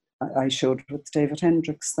I showed with David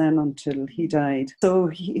Hendricks then until he died. So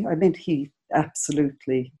he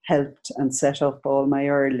absolutely helped and set up all my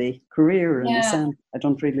early career in a sense. I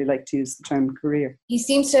don't really like to use the term career. He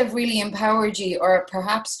seems to have really empowered you, or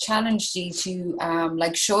perhaps challenged you to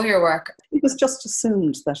show your work. It was just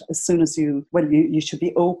assumed that as soon as you should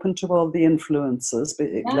be open to all the influences.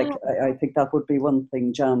 I think that would be one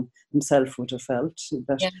thing John himself would have felt,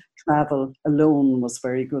 that travel alone was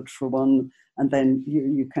very good for one. And then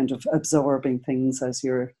you kind of absorbing things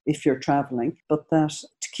if you're traveling, but that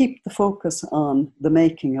to keep the focus on the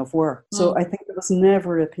making of work. So I think there was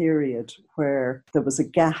never a period where there was a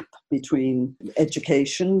gap between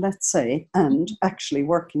education, let's say, and actually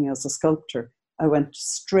working as a sculptor. I went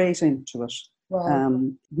straight into it.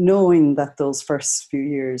 Wow. Knowing that those first few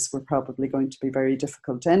years were probably going to be very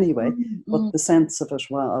difficult anyway, but the sense of it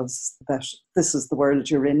was that this is the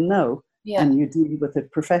world you're in now. Yeah. And you deal with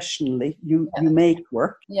it professionally. You make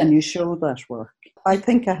work and you show that work. I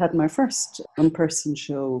think I had my first in-person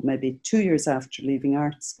show maybe 2 years after leaving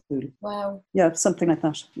art school. Wow. Yeah, something like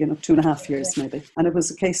that, 2.5 years maybe. And it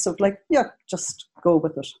was a case of just go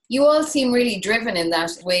with it. You all seem really driven in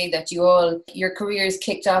that way, that your careers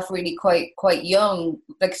kicked off really quite young,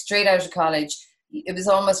 like straight out of college. It was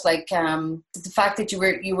almost like the fact that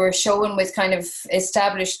you were showing with kind of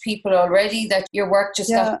established people already, that your work just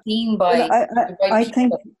got seen by. Well, I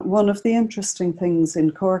think one of the interesting things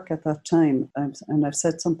in Cork at that time, and I've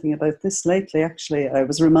said something about this lately, actually, I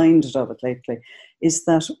was reminded of it lately, is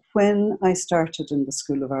that when I started in the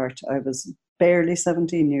School of Art, I was barely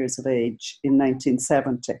 17 years of age in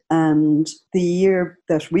 1970. And the year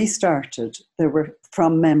that we started,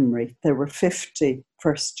 from memory, there were 50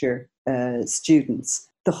 first-year students.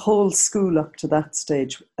 The whole school up to that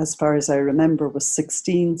stage, as far as I remember, was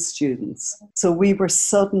 16 students. So we were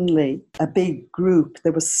suddenly a big group.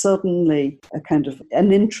 There was suddenly a kind of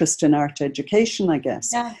an interest in art education, I guess.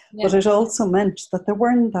 Yeah. But it also meant that there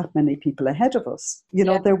weren't that many people ahead of us.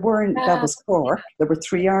 There weren't, that was Cork. There were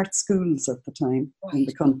 3 art schools at the time in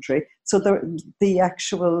the country. So the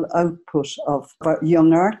actual output of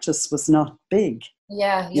young artists was not big.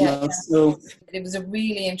 So it was a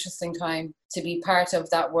really interesting time to be part of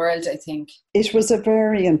that world, I think. It was a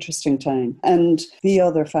very interesting time. And the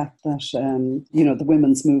other fact that, the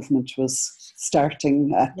women's movement was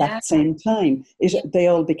starting at that same time, they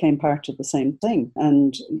all became part of the same thing.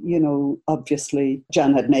 And, obviously,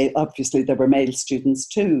 obviously there were male students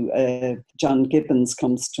too. John Gibbons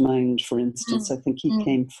comes to mind, for instance. I think he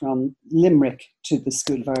came from Limerick to the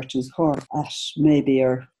School of Art in Cork at maybe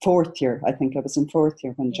our 4th year. I think I was in 4th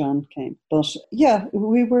year when John came. But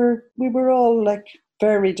we were all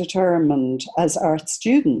very determined as art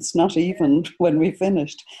students, not even when we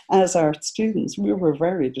finished. As art students, we were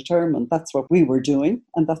very determined. That's what we were doing,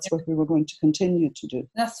 and that's what we were going to continue to do.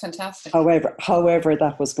 That's fantastic. However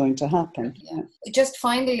that was going to happen. Yeah. Just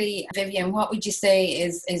finally, Vivian, what would you say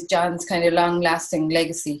is John's kind of long-lasting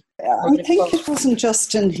legacy? I think it wasn't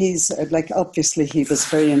just in his, obviously he was a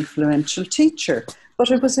very influential teacher,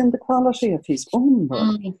 but it was in the quality of his own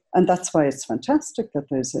work. And that's why it's fantastic that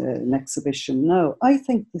there's an exhibition now. I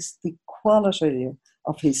think the quality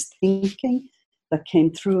of his thinking that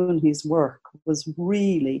came through in his work was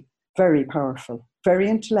really very powerful, very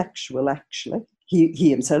intellectual, actually.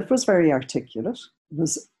 He himself was very articulate,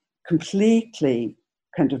 was completely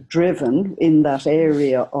kind of driven in that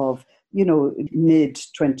area of, mid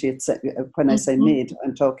 20th century. When I say mid,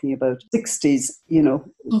 I'm talking about 60s,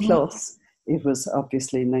 plus. It was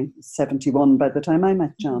obviously 71 by the time I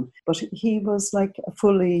met John. But he was like a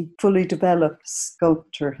fully developed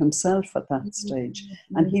sculptor himself at that stage.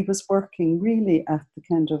 And he was working really at the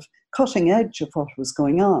kind of cutting edge of what was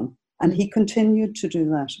going on. And he continued to do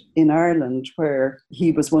that in Ireland, where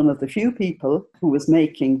he was one of the few people who was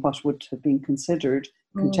making what would have been considered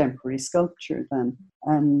contemporary sculpture then.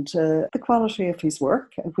 And the quality of his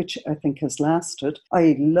work, which I think has lasted,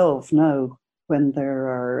 I love now when there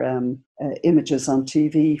are images on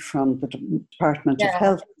TV from the Department of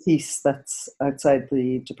Health piece that's outside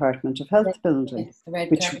the Department of Health building,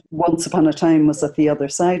 which once upon a time was at the other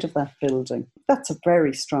side of that building. That's a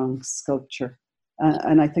very strong sculpture.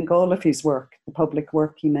 And I think all of his work, the public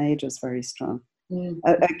work he made, is very strong.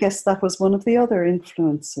 I guess that was one of the other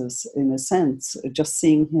influences, in a sense, just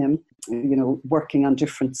seeing him, working on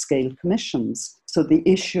different scale commissions. So the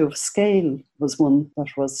issue of scale was one that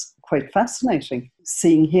was quite fascinating.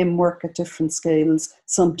 Seeing him work at different scales,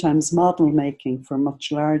 sometimes model making for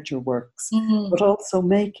much larger works, but also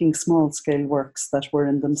making small scale works that were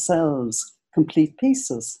in themselves complete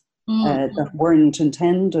pieces that weren't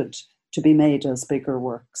intended to be made as bigger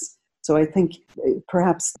works. So I think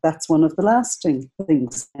perhaps that's one of the lasting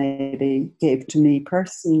things maybe gave to me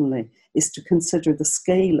personally, is to consider the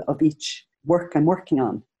scale of each work I'm working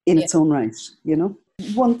on in its own right,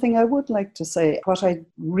 One thing I would like to say, what I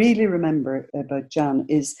really remember about John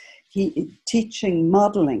is he teaching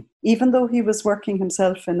modelling, even though he was working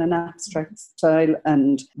himself in an abstract style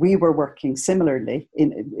and we were working similarly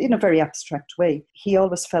in a very abstract way. He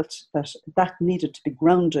always felt that needed to be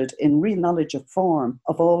grounded in real knowledge of form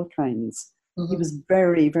of all kinds. He was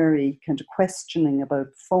very, very kind of questioning about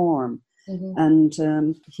form. And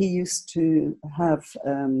he used to have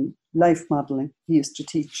life modelling. He used to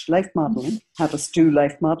teach life modelling, have us do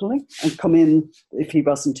life modelling and come in, if he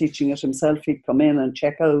wasn't teaching it himself, he'd come in and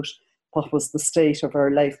check out what was the state of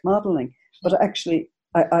our life modelling. But actually,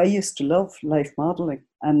 I used to love life modelling.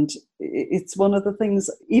 And it's one of the things,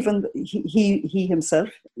 even he himself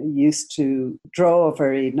used to draw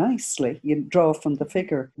very nicely. He'd draw from the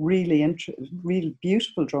figure, really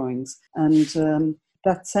beautiful drawings. And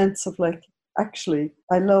that sense of actually,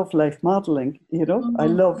 I love life modelling, I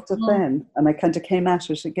loved it then. And I kind of came at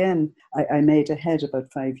it again. I made a head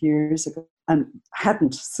about 5 years ago and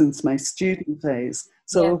hadn't since my student days.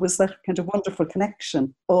 So it was that kind of wonderful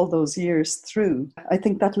connection all those years through. I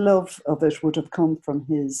think that love of it would have come from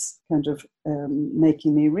his kind of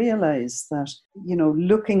making me realise that,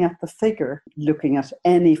 looking at the figure, looking at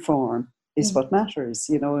any form, is what matters,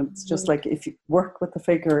 It's just like if you work with the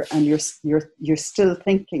figure and you're still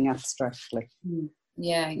thinking abstractly.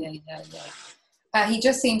 Yeah. He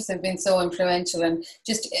just seems to have been so influential, and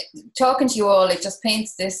just talking to you all, it just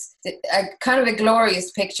paints this kind of a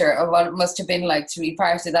glorious picture of what it must have been like to be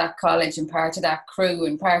part of that college and part of that crew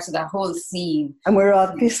and part of that whole scene. And we're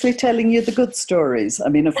obviously telling you the good stories. I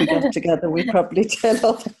mean, if we got together, we'd probably tell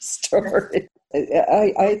other stories.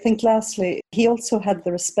 I think lastly, he also had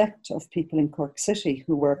the respect of people in Cork City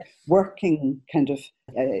who were working kind of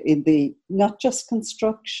in the, not just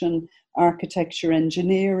construction, architecture,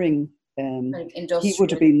 engineering. He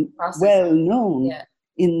would have been well known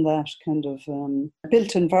in that kind of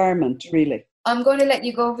built environment, really. I'm going to let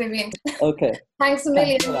you go, Vivian. Okay. Thanks a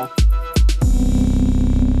million.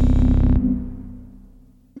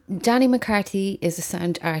 Danny McCarthy is a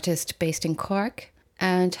sound artist based in Cork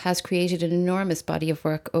and has created an enormous body of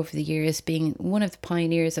work over the years, being one of the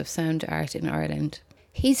pioneers of sound art in Ireland.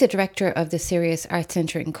 He's a director of the Serious Art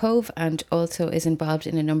Centre in Cove and also is involved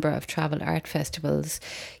in a number of travel art festivals.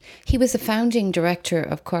 He was the founding director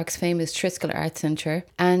of Cork's famous Triskel Art Centre,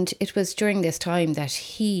 and it was during this time that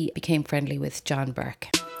he became friendly with John Burke.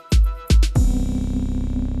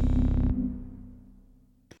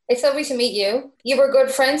 It's lovely to meet you. You were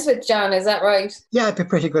good friends with John, is that right? Yeah, I'd be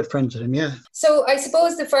pretty good friends with him, yeah. So I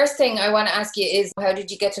suppose the first thing I want to ask you is, how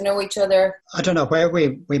did you get to know each other? I don't know where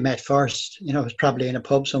we met first. It was probably in a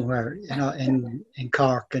pub somewhere, in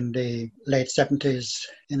Cork in the late 70s,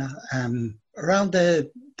 around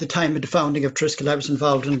the time of the founding of Triskel. I was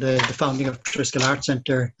involved in the founding of Triskel Art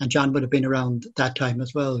Centre, and John would have been around that time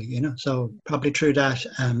as well, So probably through that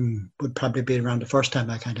would probably be around the first time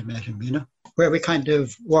I kind of met him, Where we kind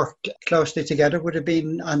of worked closely together would have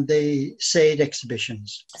been on the SAID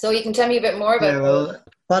exhibitions. So you can tell me a bit more about well,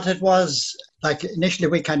 what it was, initially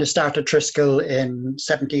we kind of started Triskel in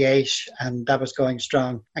 78 and that was going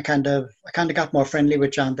strong. I kind of got more friendly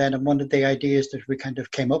with John then, and one of the ideas that we kind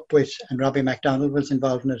of came up with, and Robbie MacDonald was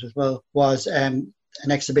involved in it as well, was an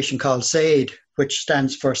exhibition called SAID, which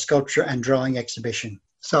stands for Sculpture and Drawing Exhibition.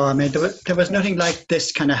 So, I mean, there was nothing like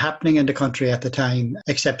this kind of happening in the country at the time,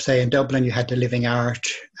 except, say, in Dublin, you had the Living Art,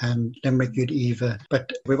 and Limerick, you'd Eva.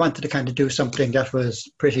 But we wanted to kind of do something that was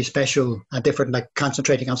pretty special and different, like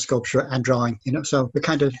concentrating on sculpture and drawing, So we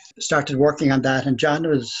kind of started working on that. And John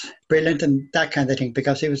was brilliant in that kind of thing,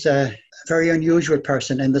 because he was a very unusual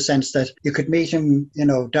person in the sense that you could meet him,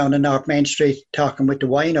 down in North Main Street talking with the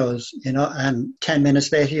winos, and 10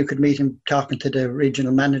 minutes later you could meet him talking to the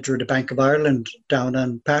regional manager of the Bank of Ireland down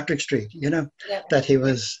on Patrick Street, that he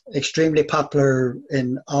was extremely popular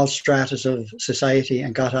in all stratas of society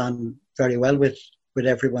and got on very well with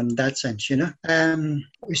everyone in that sense,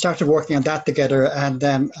 We started working on that together, and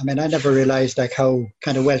I never realised like how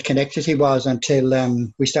kind of well connected he was until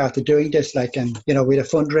we started doing this. Like, we had a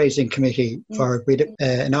fundraising committee we had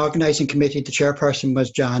an organising committee. The chairperson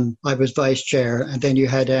was John, I was vice chair, and then you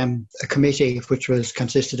had a committee which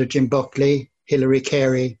consisted of Jim Buckley, Hilary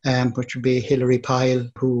Carey, which would be Hilary Pyle,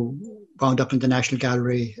 who wound up in the National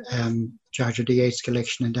Gallery, charge of the Yeats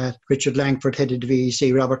collection and that. Richard Langford headed the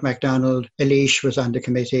VEC, Robert MacDonald, Elish was on the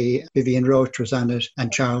committee, Vivian Roach was on it,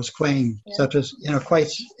 and Charles Quain. Yeah. So it was, quite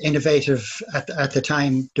innovative at the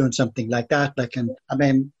time doing something like that.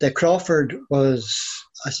 The Crawford was,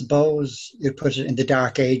 I suppose you'd put it in the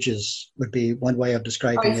dark ages would be one way of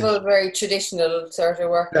describing it. Very traditional sort of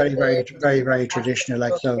work. Very traditional.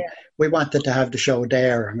 We wanted to have the show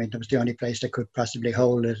there. It was the only place that could possibly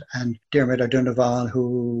hold it. And Dermot O'Donovan,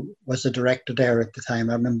 who was the director there at the time,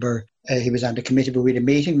 I remember he was on the committee, but we had a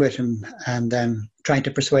meeting with him and trying to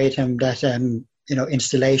persuade him that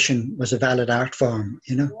installation was a valid art form,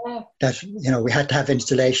 that, we had to have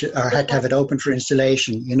installation or had to have it open for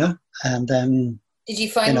installation, and did you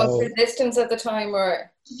find much resistance at the time,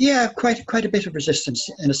 or? Yeah, quite a bit of resistance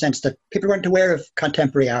in a sense that people weren't aware of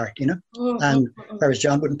contemporary art, and whereas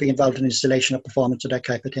John wouldn't be involved in installation or performance or that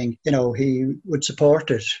type of thing, he would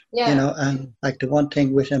support it, and like the one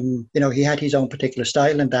thing with him, he had his own particular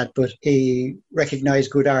style in that, but he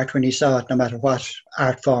recognised good art when he saw it, no matter what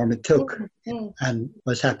art form it took, and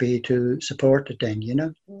was happy to support it then,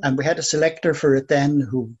 And we had a selector for it then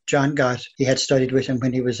who John got. He had studied with him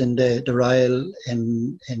when he was in the Royal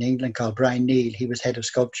in England, called Brian Neal. He was head of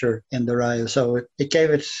sculpture in the Royal, so it gave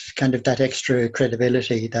it kind of that extra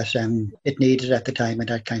credibility that it needed at the time and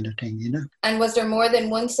that kind of thing, And was there more than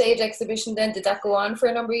one Sage exhibition then? Did that go on for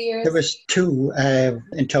a number of years? There was two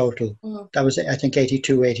in total. That was, I think,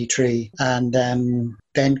 82, 83, and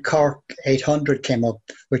then Cork 800 came up,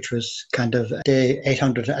 which was kind of the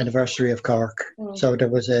 800th anniversary of Cork. So there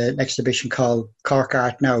was an exhibition called Cork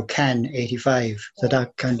Art Now, Can 85. So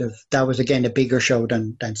that was again a bigger show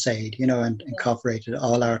than Sade, and incorporated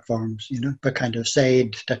all art forms, But kind of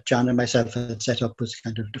Sade that John and myself had set up was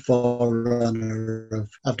kind of the forerunner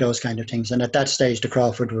of those kind of things. And at that stage, the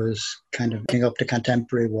Crawford was kind of bringing up the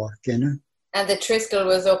contemporary work, And the Triskel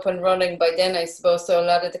was up and running by then, I suppose, so a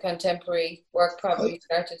lot of the contemporary work probably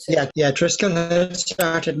started to... Yeah, Triskel had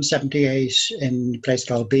started in 78 in a place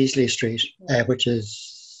called Beasley Street, which is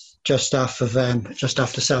just off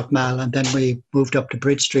the South Mall, and then we moved up to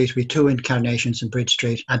Bridge Street. We had two incarnations in Bridge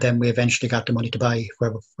Street, and then we eventually got the money to buy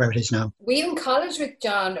where it is now. Were you in college with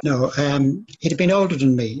John? No, he'd been older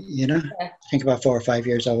than me, I think about 4 or 5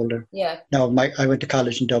 years older. Yeah. No, I went to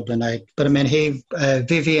college in Dublin.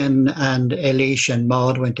 Vivian and Elish and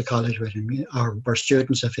Maud went to college with him, or were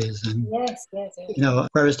students of his. And, yes.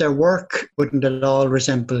 Whereas their work wouldn't at all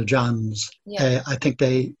resemble John's. Yeah. I think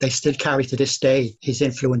they still carry to this day his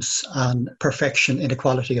influence on perfection in the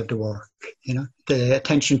quality of the work, the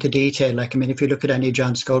attention to detail. If you look at any of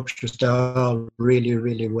John's sculptures, they're all really,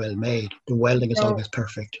 really well made. The welding is always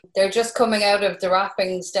perfect. They're just coming out of the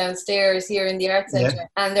wrappings downstairs here in the Art Centre,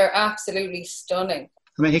 and they're absolutely stunning.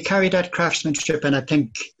 He carried that craftsmanship, and I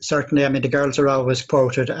think certainly, the girls are always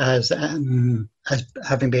quoted as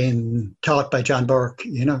having been taught by John Burke,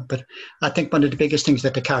 But I think one of the biggest things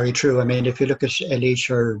that they carry through, if you look at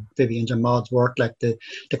Elish or Vivian's and Maud's work, like the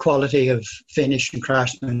quality of finish and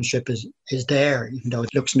craftsmanship is there, even though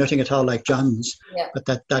it looks nothing at all like John's. Yeah. But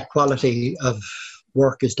that quality of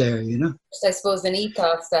work is there, Just, I suppose, an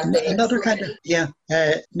ethos that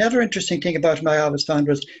another interesting thing about him I always found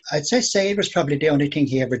was, I'd say Sade was probably the only thing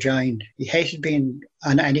he ever joined. He hated being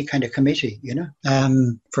on any kind of committee, the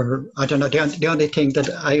only thing that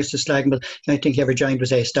I used to slag him, but the only thing he ever joined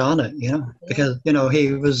was Aistana, because,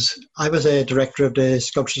 I was a director of the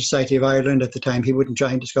Sculpture Society of Ireland at the time. He wouldn't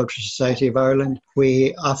join the Sculpture Society of Ireland.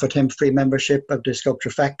 We offered him free membership of the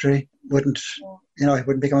Sculpture Factory. He wouldn't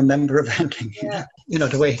become a member of anything.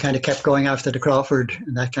 The way he kind of kept going after the Crawford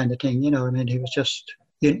and that kind of thing, he was just,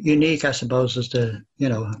 unique, I suppose, as the,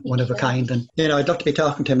 one of a kind. And, I'd love to be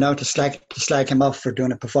talking to him now to slag him off for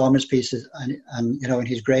doing a performance piece and in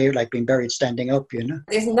his grave, like being buried standing up,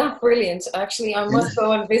 Isn't that brilliant? Actually, I must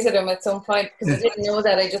go and visit him at some point because I didn't know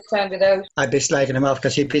that. I just found it out. I'd be slagging him off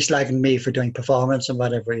because he'd be slagging me for doing performance and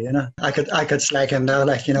whatever, I could slag him now,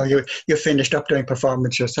 like, you finished up doing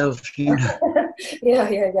performance yourself, Yeah.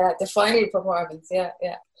 The final performance, yeah.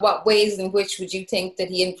 What ways in which would you think that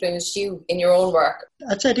he influenced you in your own work?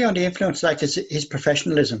 I'd say the only influence, like, is his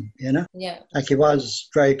professionalism, Yeah. Like, he was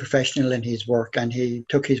very professional in his work and he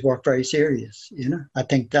took his work very serious, I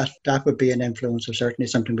think that would be an influence, or certainly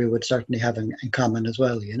something we would certainly have in common as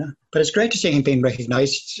well, But it's great to see him being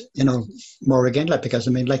recognised, more again, like, because,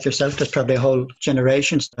 like yourself, there's probably a whole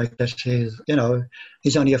generation like that.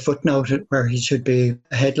 He's only a footnote where he should be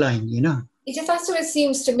a headline, That's what it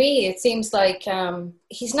seems to me. It seems like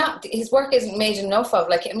his work isn't made enough of.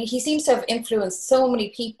 Like, he seems to have influenced so many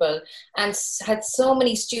people and had so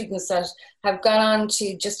many students that have gone on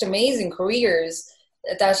to just amazing careers.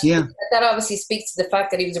 That obviously speaks to the fact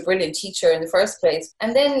that he was a brilliant teacher in the first place.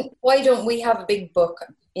 And then why don't we have a big book,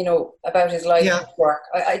 about his life and work?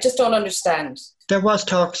 I just don't understand. There was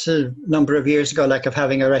talks a number of years ago, like, of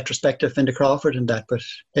having a retrospective in the Crawford and that, but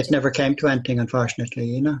it never came to anything,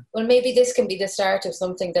 unfortunately, Well, maybe this can be the start of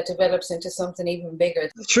something that develops into something even bigger.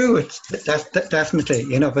 True, that's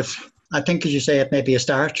definitely, but I think, as you say, it may be a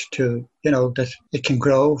start to, that it can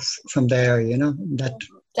grow from there, that.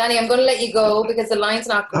 Danny, I'm going to let you go because the line's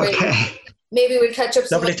not great. Okay. Maybe we'll catch up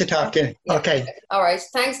soon. Lovely to talk to you. Yeah. Okay. All right.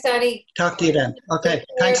 Thanks, Danny. Talk to you then. Okay.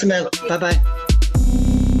 Thanks, Emil. Bye-bye.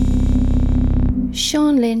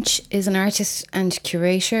 Sean Lynch is an artist and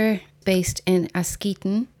curator based in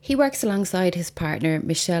Askeaton. He works alongside his partner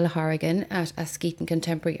Michelle Horrigan at Askeaton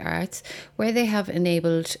Contemporary Arts, where they have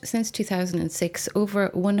enabled, since 2006, over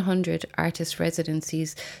 100 artist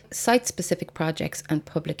residencies, site-specific projects and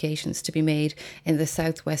publications to be made in the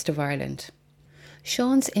southwest of Ireland.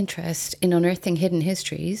 Sean's interest in unearthing hidden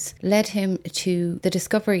histories led him to the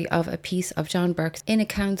discovery of a piece of John Burke's in a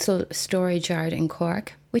council storage yard in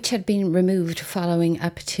Cork, which had been removed following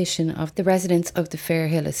a petition of the residents of the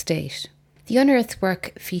Fairhill estate. The unearthed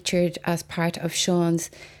work featured as part of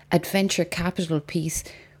Sean's Adventure Capital piece,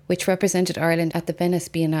 which represented Ireland at the Venice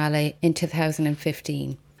Biennale in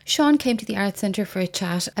 2015. Sean came to the Art Centre for a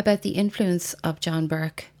chat about the influence of John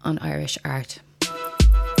Burke on Irish art.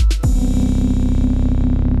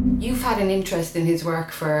 You've had an interest in his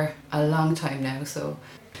work for a long time now, so...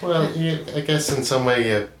 Well, I guess in some way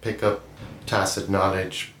you pick up tacit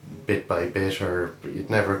knowledge bit by bit, or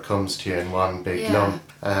it never comes to you in one big lump.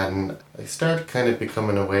 And I started kind of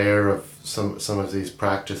becoming aware of some of these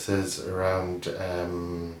practices around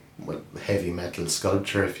heavy metal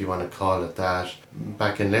sculpture, if you want to call it that,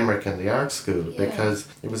 back in Limerick in the art school, because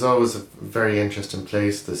it was always a very interesting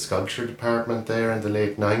place, the sculpture department there in the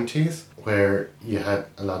late 90s, where you had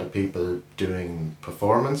a lot of people doing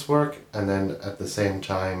performance work, and then at the same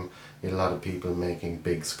time you had a lot of people making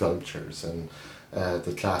big sculptures, and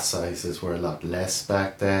the class sizes were a lot less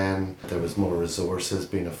back then. There was more resources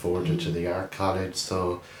being afforded to the art college,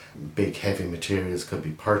 so big heavy materials could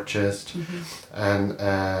be purchased. And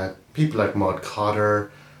people like Maud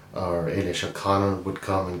Cotter or Eilish O'Connell would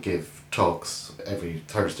come and give talks every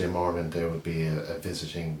Thursday morning. There would be a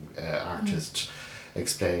visiting artist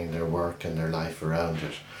explaining their work and their life around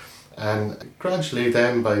it. And gradually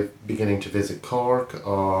then, by beginning to visit Cork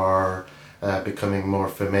or becoming more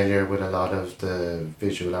familiar with a lot of the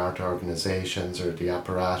visual art organisations or the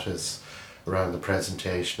apparatus around the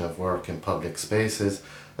presentation of work in public spaces,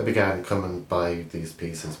 I began coming by these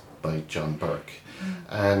pieces by John Burke.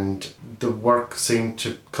 And the work seemed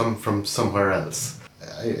to come from somewhere else,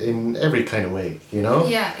 in every kind of way,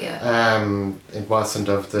 It wasn't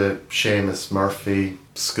of the Seamus Murphy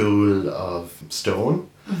school of stone.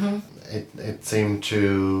 It seemed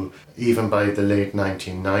to, even by the late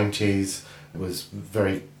 1990s, it was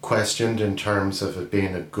very questioned in terms of it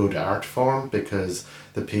being a good art form, because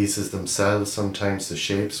the pieces themselves, sometimes the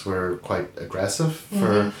shapes were quite aggressive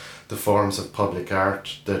for the forms of public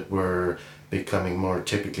art that were becoming more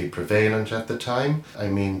typically prevalent at the time. I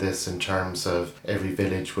mean this in terms of every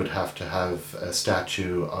village would have to have a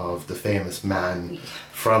statue of the famous man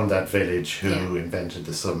from that village who invented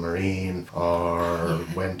the submarine, or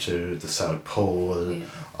went to the South Pole,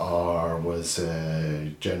 or was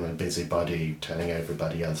a general busybody telling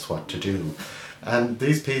everybody else what to do. And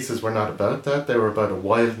these pieces were not about that. They were about a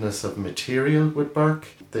wildness of material with Burke.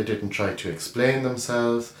 They didn't try to explain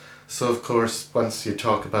themselves. So of course, once you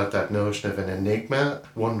talk about that notion of an enigma,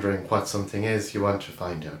 wondering what something is, you want to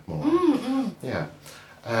find out more.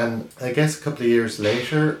 And I guess a couple of years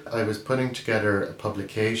later, I was putting together a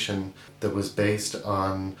publication that was based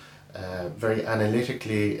on very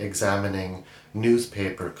analytically examining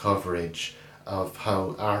newspaper coverage of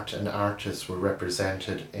how art and artists were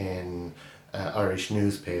represented in Irish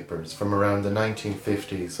newspapers from around the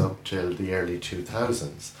 1950s up till the early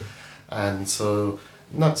 2000s. And so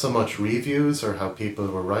not so much reviews or how people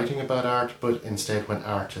were writing about art, but instead when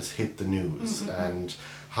artists hit the news and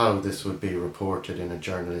how this would be reported in a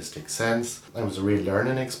journalistic sense. It was a real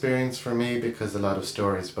learning experience for me because a lot of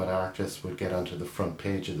stories about artists would get onto the front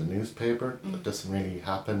page of the newspaper. It doesn't really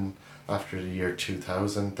happen after the year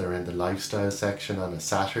 2000. They're in the lifestyle section on a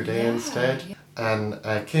Saturday instead. Yeah. And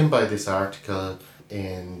I came by this article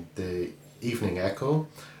in the Evening Echo,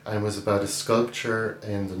 and it was about a sculpture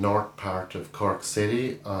in the north part of Cork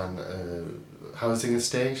City on a housing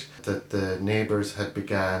estate that the neighbours had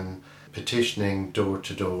began petitioning door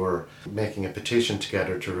to door, making a petition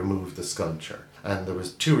together to remove the sculpture. And there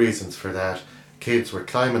was 2 reasons for that. Kids were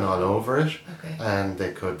climbing all over it, and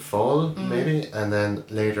they could fall maybe, and then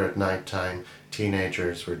later at night time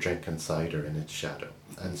teenagers were drinking cider in its shadow.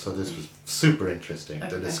 And so this was super interesting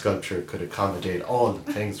that a sculpture could accommodate all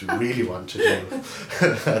the things we really want to do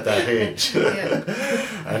at that age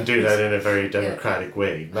and do that in a very democratic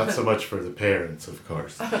way, not so much for the parents, of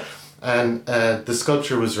course. And the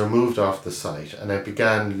sculpture was removed off the site, and I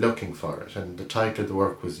began looking for it, and the title of the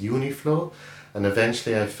work was Uniflow, and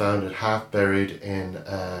eventually I found it half buried in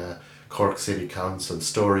Cork City Council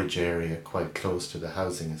storage area quite close to the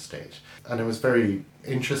housing estate. And I was very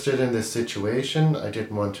interested in this situation. I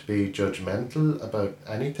didn't want to be judgmental about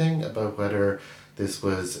anything, about whether this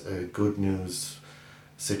was a good news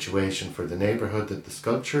situation for the neighbourhood that the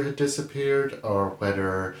sculpture had disappeared, or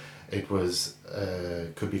whether it was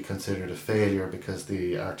could be considered a failure because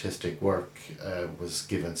the artistic work was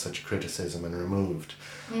given such criticism and removed.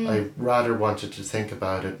 I rather wanted to think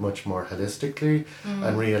about it much more holistically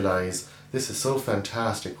and realise this is so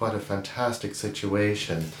fantastic, what a fantastic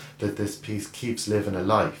situation that this piece keeps living a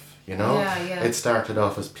life, you know? It started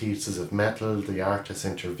off as pieces of metal, the artist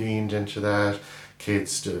intervened into that.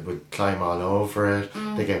 Kids would climb all over it.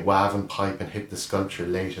 They get waving pipe and hit the sculpture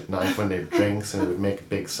late at night when they have drinks, and it would make a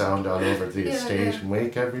big sound all over the estate and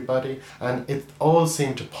wake everybody. And it all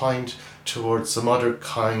seemed to point towards some other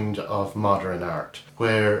kind of modern art,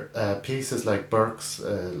 where pieces like Burke's,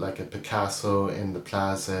 like a Picasso in the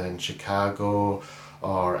Plaza in Chicago,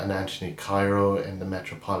 or an Anthony Cairo in the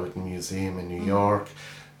Metropolitan Museum in New York,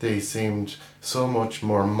 they seemed so much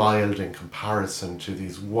more mild in comparison to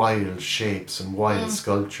these wild shapes and wild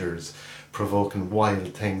sculptures provoking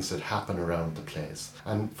wild things that happen around the place.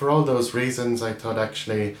 And for all those reasons, I thought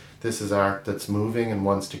actually this is art that's moving and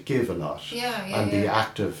wants to give a lot and be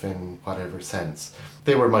active in whatever sense.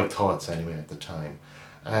 They were my thoughts anyway at the time.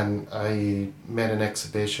 And I made an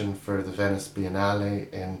exhibition for the Venice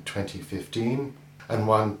Biennale in 2015. And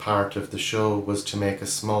one part of the show was to make a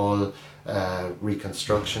small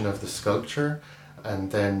reconstruction of the sculpture,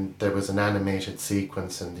 and then there was an animated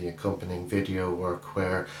sequence in the accompanying video work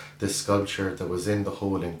where the sculpture that was in the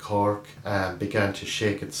hole in Cork began to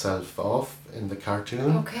shake itself off in the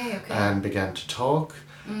cartoon and began to talk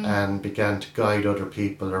and began to guide other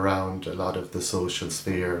people around a lot of the social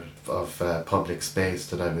sphere of public space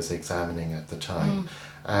that I was examining at the time.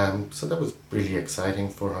 So that was really exciting.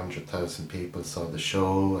 400,000 people saw the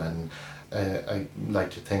show, and I like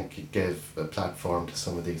to think it gave a platform to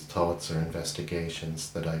some of these thoughts or investigations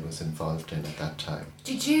that I was involved in at that time.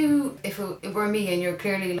 Did you, if it were me, and you're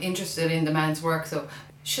clearly interested in the man's work, so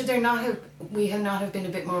should we not have been a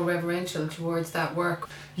bit more reverential towards that work?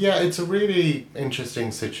 Yeah, it's a really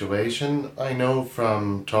interesting situation. I know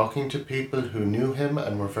from talking to people who knew him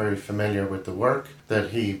and were very familiar with the work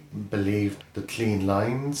that he believed the clean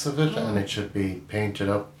lines of it and it should be painted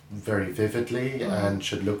up very vividly and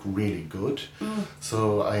should look really good.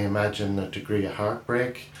 So I imagine a degree of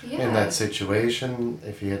heartbreak in that situation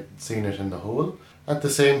if he had seen it in the whole. At the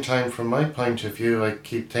same time, from my point of view, I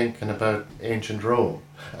keep thinking about ancient Rome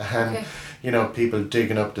and you know, people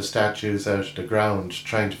digging up the statues out of the ground,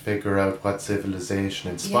 trying to figure out what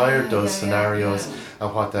civilization inspired those scenarios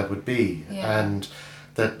and what that would be. And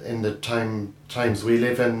that in the times we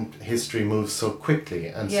live in, history moves so quickly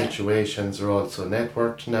and situations are also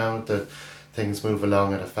networked now that things move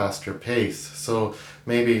along at a faster pace. So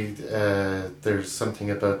maybe there's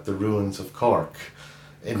something about the ruins of Cork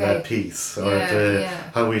in that piece, or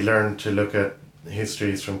how we learn to look at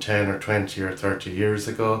histories from 10 or 20 or 30 years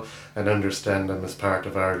ago and understand them as part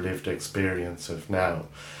of our lived experience of now.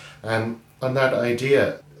 And on that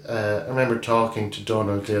idea, I remember talking to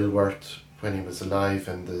Donald Dilworth when he was alive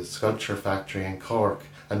in the sculpture factory in Cork,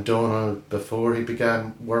 And Donald, before he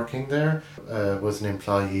began working there, was an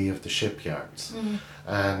employee of the shipyards.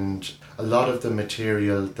 And a lot of the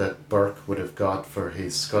material that Burke would have got for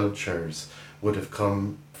his sculptures would have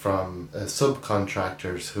come from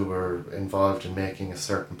subcontractors who were involved in making a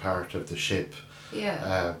certain part of the ship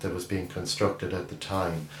that was being constructed at the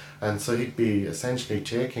time. And so he'd be essentially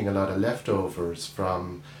taking a lot of leftovers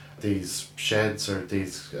from these sheds or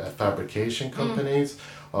these fabrication companies,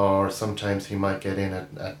 or sometimes he might get in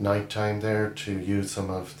at night time there to use some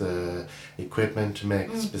of the equipment to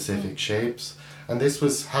make specific shapes. And this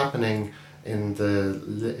was happening he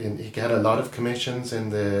had a lot of commissions in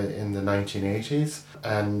the 1980s,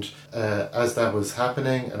 and as that was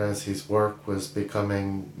happening and as his work was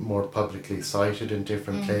becoming more publicly cited in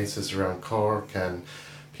different places around Cork, and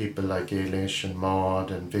people like Eilish and Maud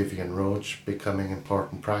and Vivian Roche becoming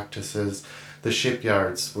important practices, the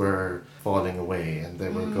shipyards were falling away and they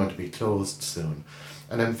were going to be closed soon.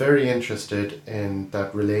 And I'm very interested in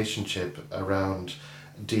that relationship around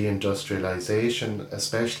deindustrialization,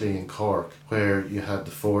 especially in Cork, where you had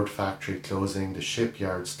the Ford factory closing, the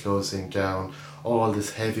shipyards closing down, all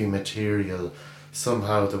this heavy material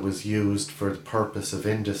somehow that was used for the purpose of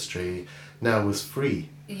industry now was free.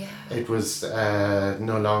 Yeah. It was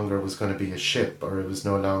no longer was going to be a ship, or it was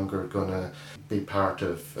no longer going to be part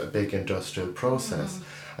of a big industrial process.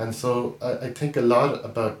 And so I think a lot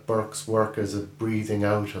about Burke's work as a breathing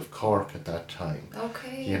out of Cork at that time.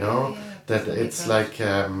 Okay. You know, that it's like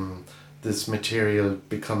this material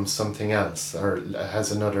becomes something else, or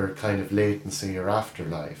has another kind of latency or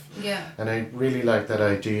afterlife. Yeah. And I really like that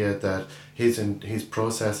idea that his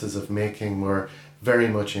processes of making were very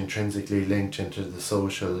much intrinsically linked into the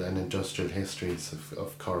social and industrial histories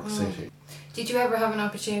of Cork City. Did you ever have an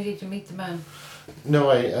opportunity to meet the man?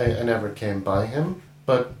 No, I never came by him,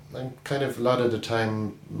 but I'm kind of, a lot of the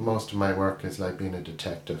time, most of my work is like being a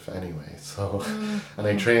detective anyway, so, and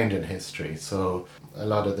I trained in history, so a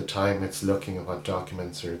lot of the time it's looking at what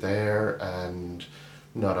documents are there and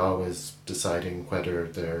not always deciding whether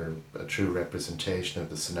they're a true representation of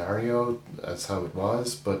the scenario as how it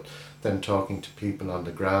was, but then talking to people on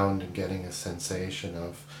the ground and getting a sensation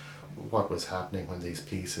of what was happening when these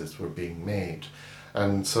pieces were being made.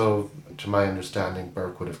 And so, to my understanding,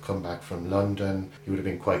 Burke would have come back from London. He would have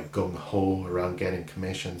been quite gung-ho around getting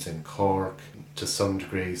commissions in Cork. To some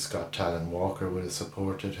degree, Scott Talon Walker would have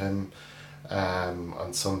supported him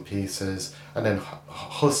on some pieces. And then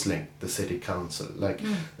hustling the city council. Like,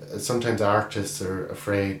 sometimes artists are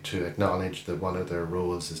afraid to acknowledge that one of their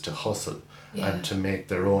roles is to hustle and to make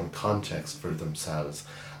their own context for themselves.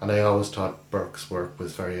 And I always thought Burke's work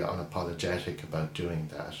was very unapologetic about doing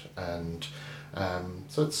that. And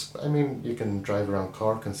so it's, I mean, you can drive around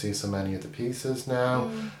Cork and see so many of the pieces now.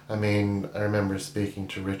 I mean, I remember speaking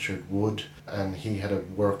to Richard Wood, and he had a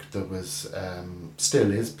work that was,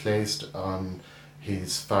 still is placed on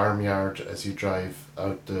his farmyard as you drive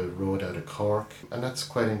out the road out of Cork. And that's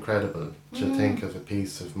quite incredible to think of a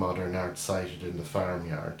piece of modern art sited in the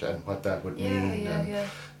farmyard and what that would mean, and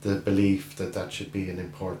the belief that that should be an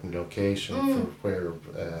important location for where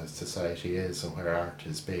society is and where art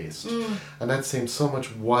is based. And that seems so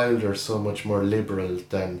much wilder, so much more liberal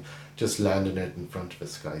than just landing it in front of a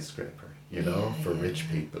skyscraper, you know, for rich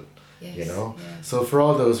people, you know. So for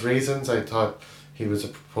all those reasons, I thought he was a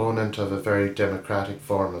proponent of a very democratic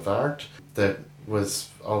form of art that was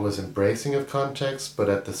always embracing of context, but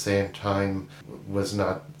at the same time was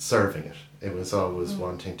not serving it. It was always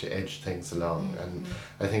wanting to edge things along. And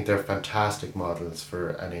I think they're fantastic models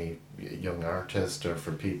for any young artist or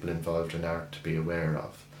for people involved in art to be aware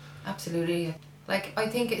of. Absolutely. Like, I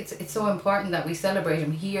think it's so important that we celebrate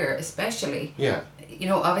him here, especially. Yeah. You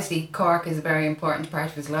know, obviously Cork is a very important part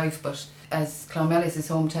of his life, but as Clonmel is his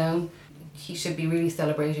hometown, he should be really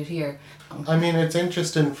celebrated here. I mean, it's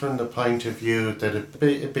interesting from the point of view that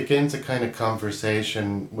it begins a kind of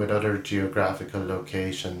conversation with other geographical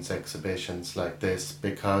locations, exhibitions like this,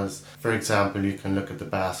 because, for example, you can look at the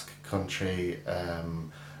Basque Country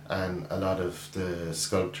and a lot of the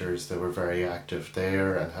sculptors that were very active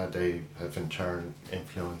there and how they have in turn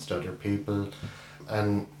influenced other people.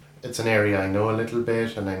 And it's an area I know a little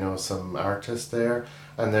bit, and I know some artists there,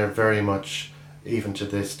 and they're very much, even to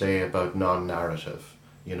this day, about non-narrative,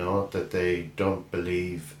 you know, that they don't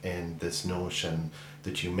believe in this notion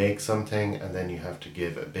that you make something and then you have to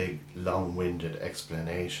give a big long-winded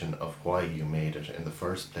explanation of why you made it in the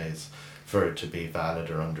first place for it to be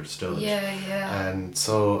valid or understood. And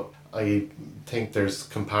so I think there's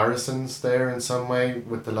comparisons there in some way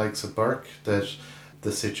with the likes of Burke, that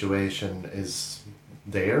the situation is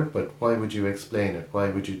there, but why would you explain it? Why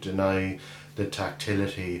would you deny the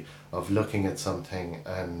tactility of looking at something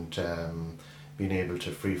and being able to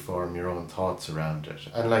freeform your own thoughts around it.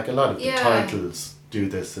 And like a lot of the titles do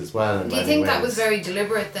this as well. Do you think that was very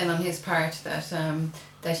deliberate then on his part,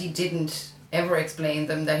 that he didn't ever explain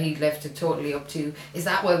them, that he left it totally up to? Is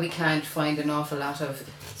that why we can't find an awful lot of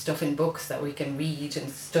stuff in books that we can read and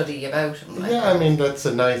study about? I mean, that's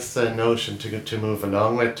a nice notion to move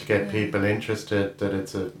along with, to get people interested, that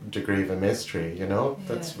it's a degree of a mystery, you know?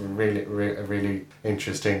 That's really a really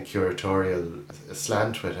interesting curatorial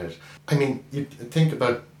slant with it. I mean, you think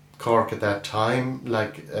about Cork at that time,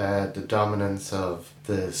 like the dominance of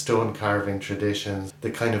the stone carving traditions, the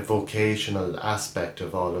kind of vocational aspect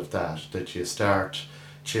of all of that you start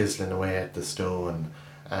chiseling away at the stone,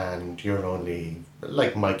 and you're only,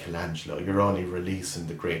 like Michelangelo, you're only releasing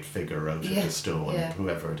the great figure out of the stone,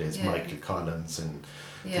 whoever it is, Michael Collins and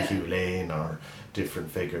Hugh Lane, or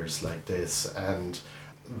different figures like this. And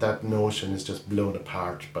that notion is just blown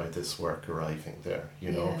apart by this work arriving there,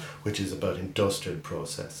 you know, which is about industrial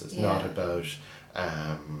processes, not about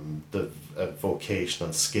the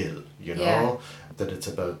vocational skill, you know, that it's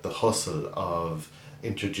about the hustle of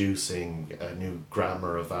introducing a new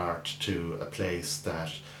grammar of art to a place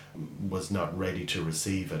that was not ready to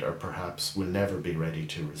receive it, or perhaps will never be ready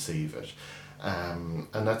to receive it. And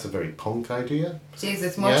that's a very punk idea. Jeez,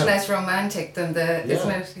 it's much less romantic than isn't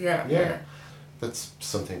it? Yeah. That's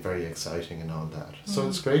something very exciting and all that. So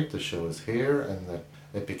it's great the show is here, and that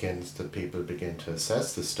people begin to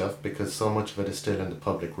assess this stuff, because so much of it is still in the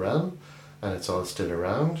public realm, and it's all still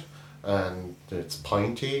around, and it's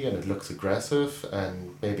pointy and it looks aggressive,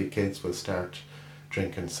 and maybe kids will start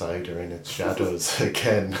drinking cider in its shadows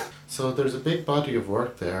again. So there's a big body of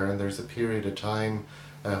work there, and there's a period of time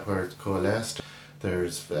where it's coalesced.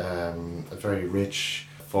 There's a very rich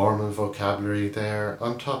formal vocabulary there,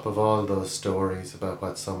 on top of all those stories about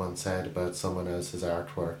what someone said about someone else's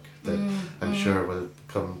artwork that I'm sure will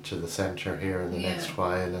come to the centre here in the next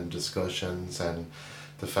while, and discussions, and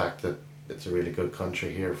the fact that it's a really good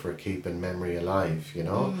country here for keeping memory alive, you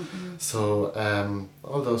know. So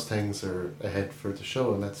all those things are ahead for the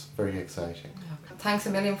show, and that's very exciting. Thanks a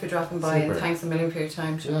million for dropping by. Super. And thanks a million for your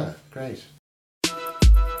time, Sean. Yeah, great.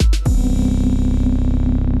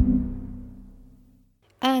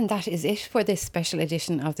 And that is it for this special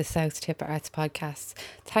edition of the South Tip Arts Podcast.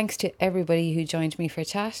 Thanks to everybody who joined me for a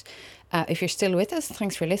chat. If you're still with us,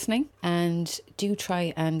 thanks for listening. And do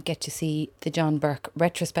try and get to see the John Burke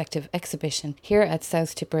retrospective exhibition here at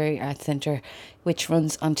South Tipperary Arts Centre, which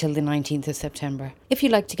runs until the 19th of September. If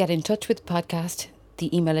you'd like to get in touch with the podcast,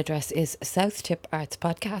 the email address is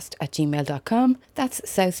southtip.artspodcast@gmail.com. That's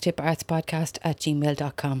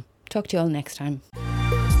southtip.artspodcast@gmail.com. Talk to you all next time.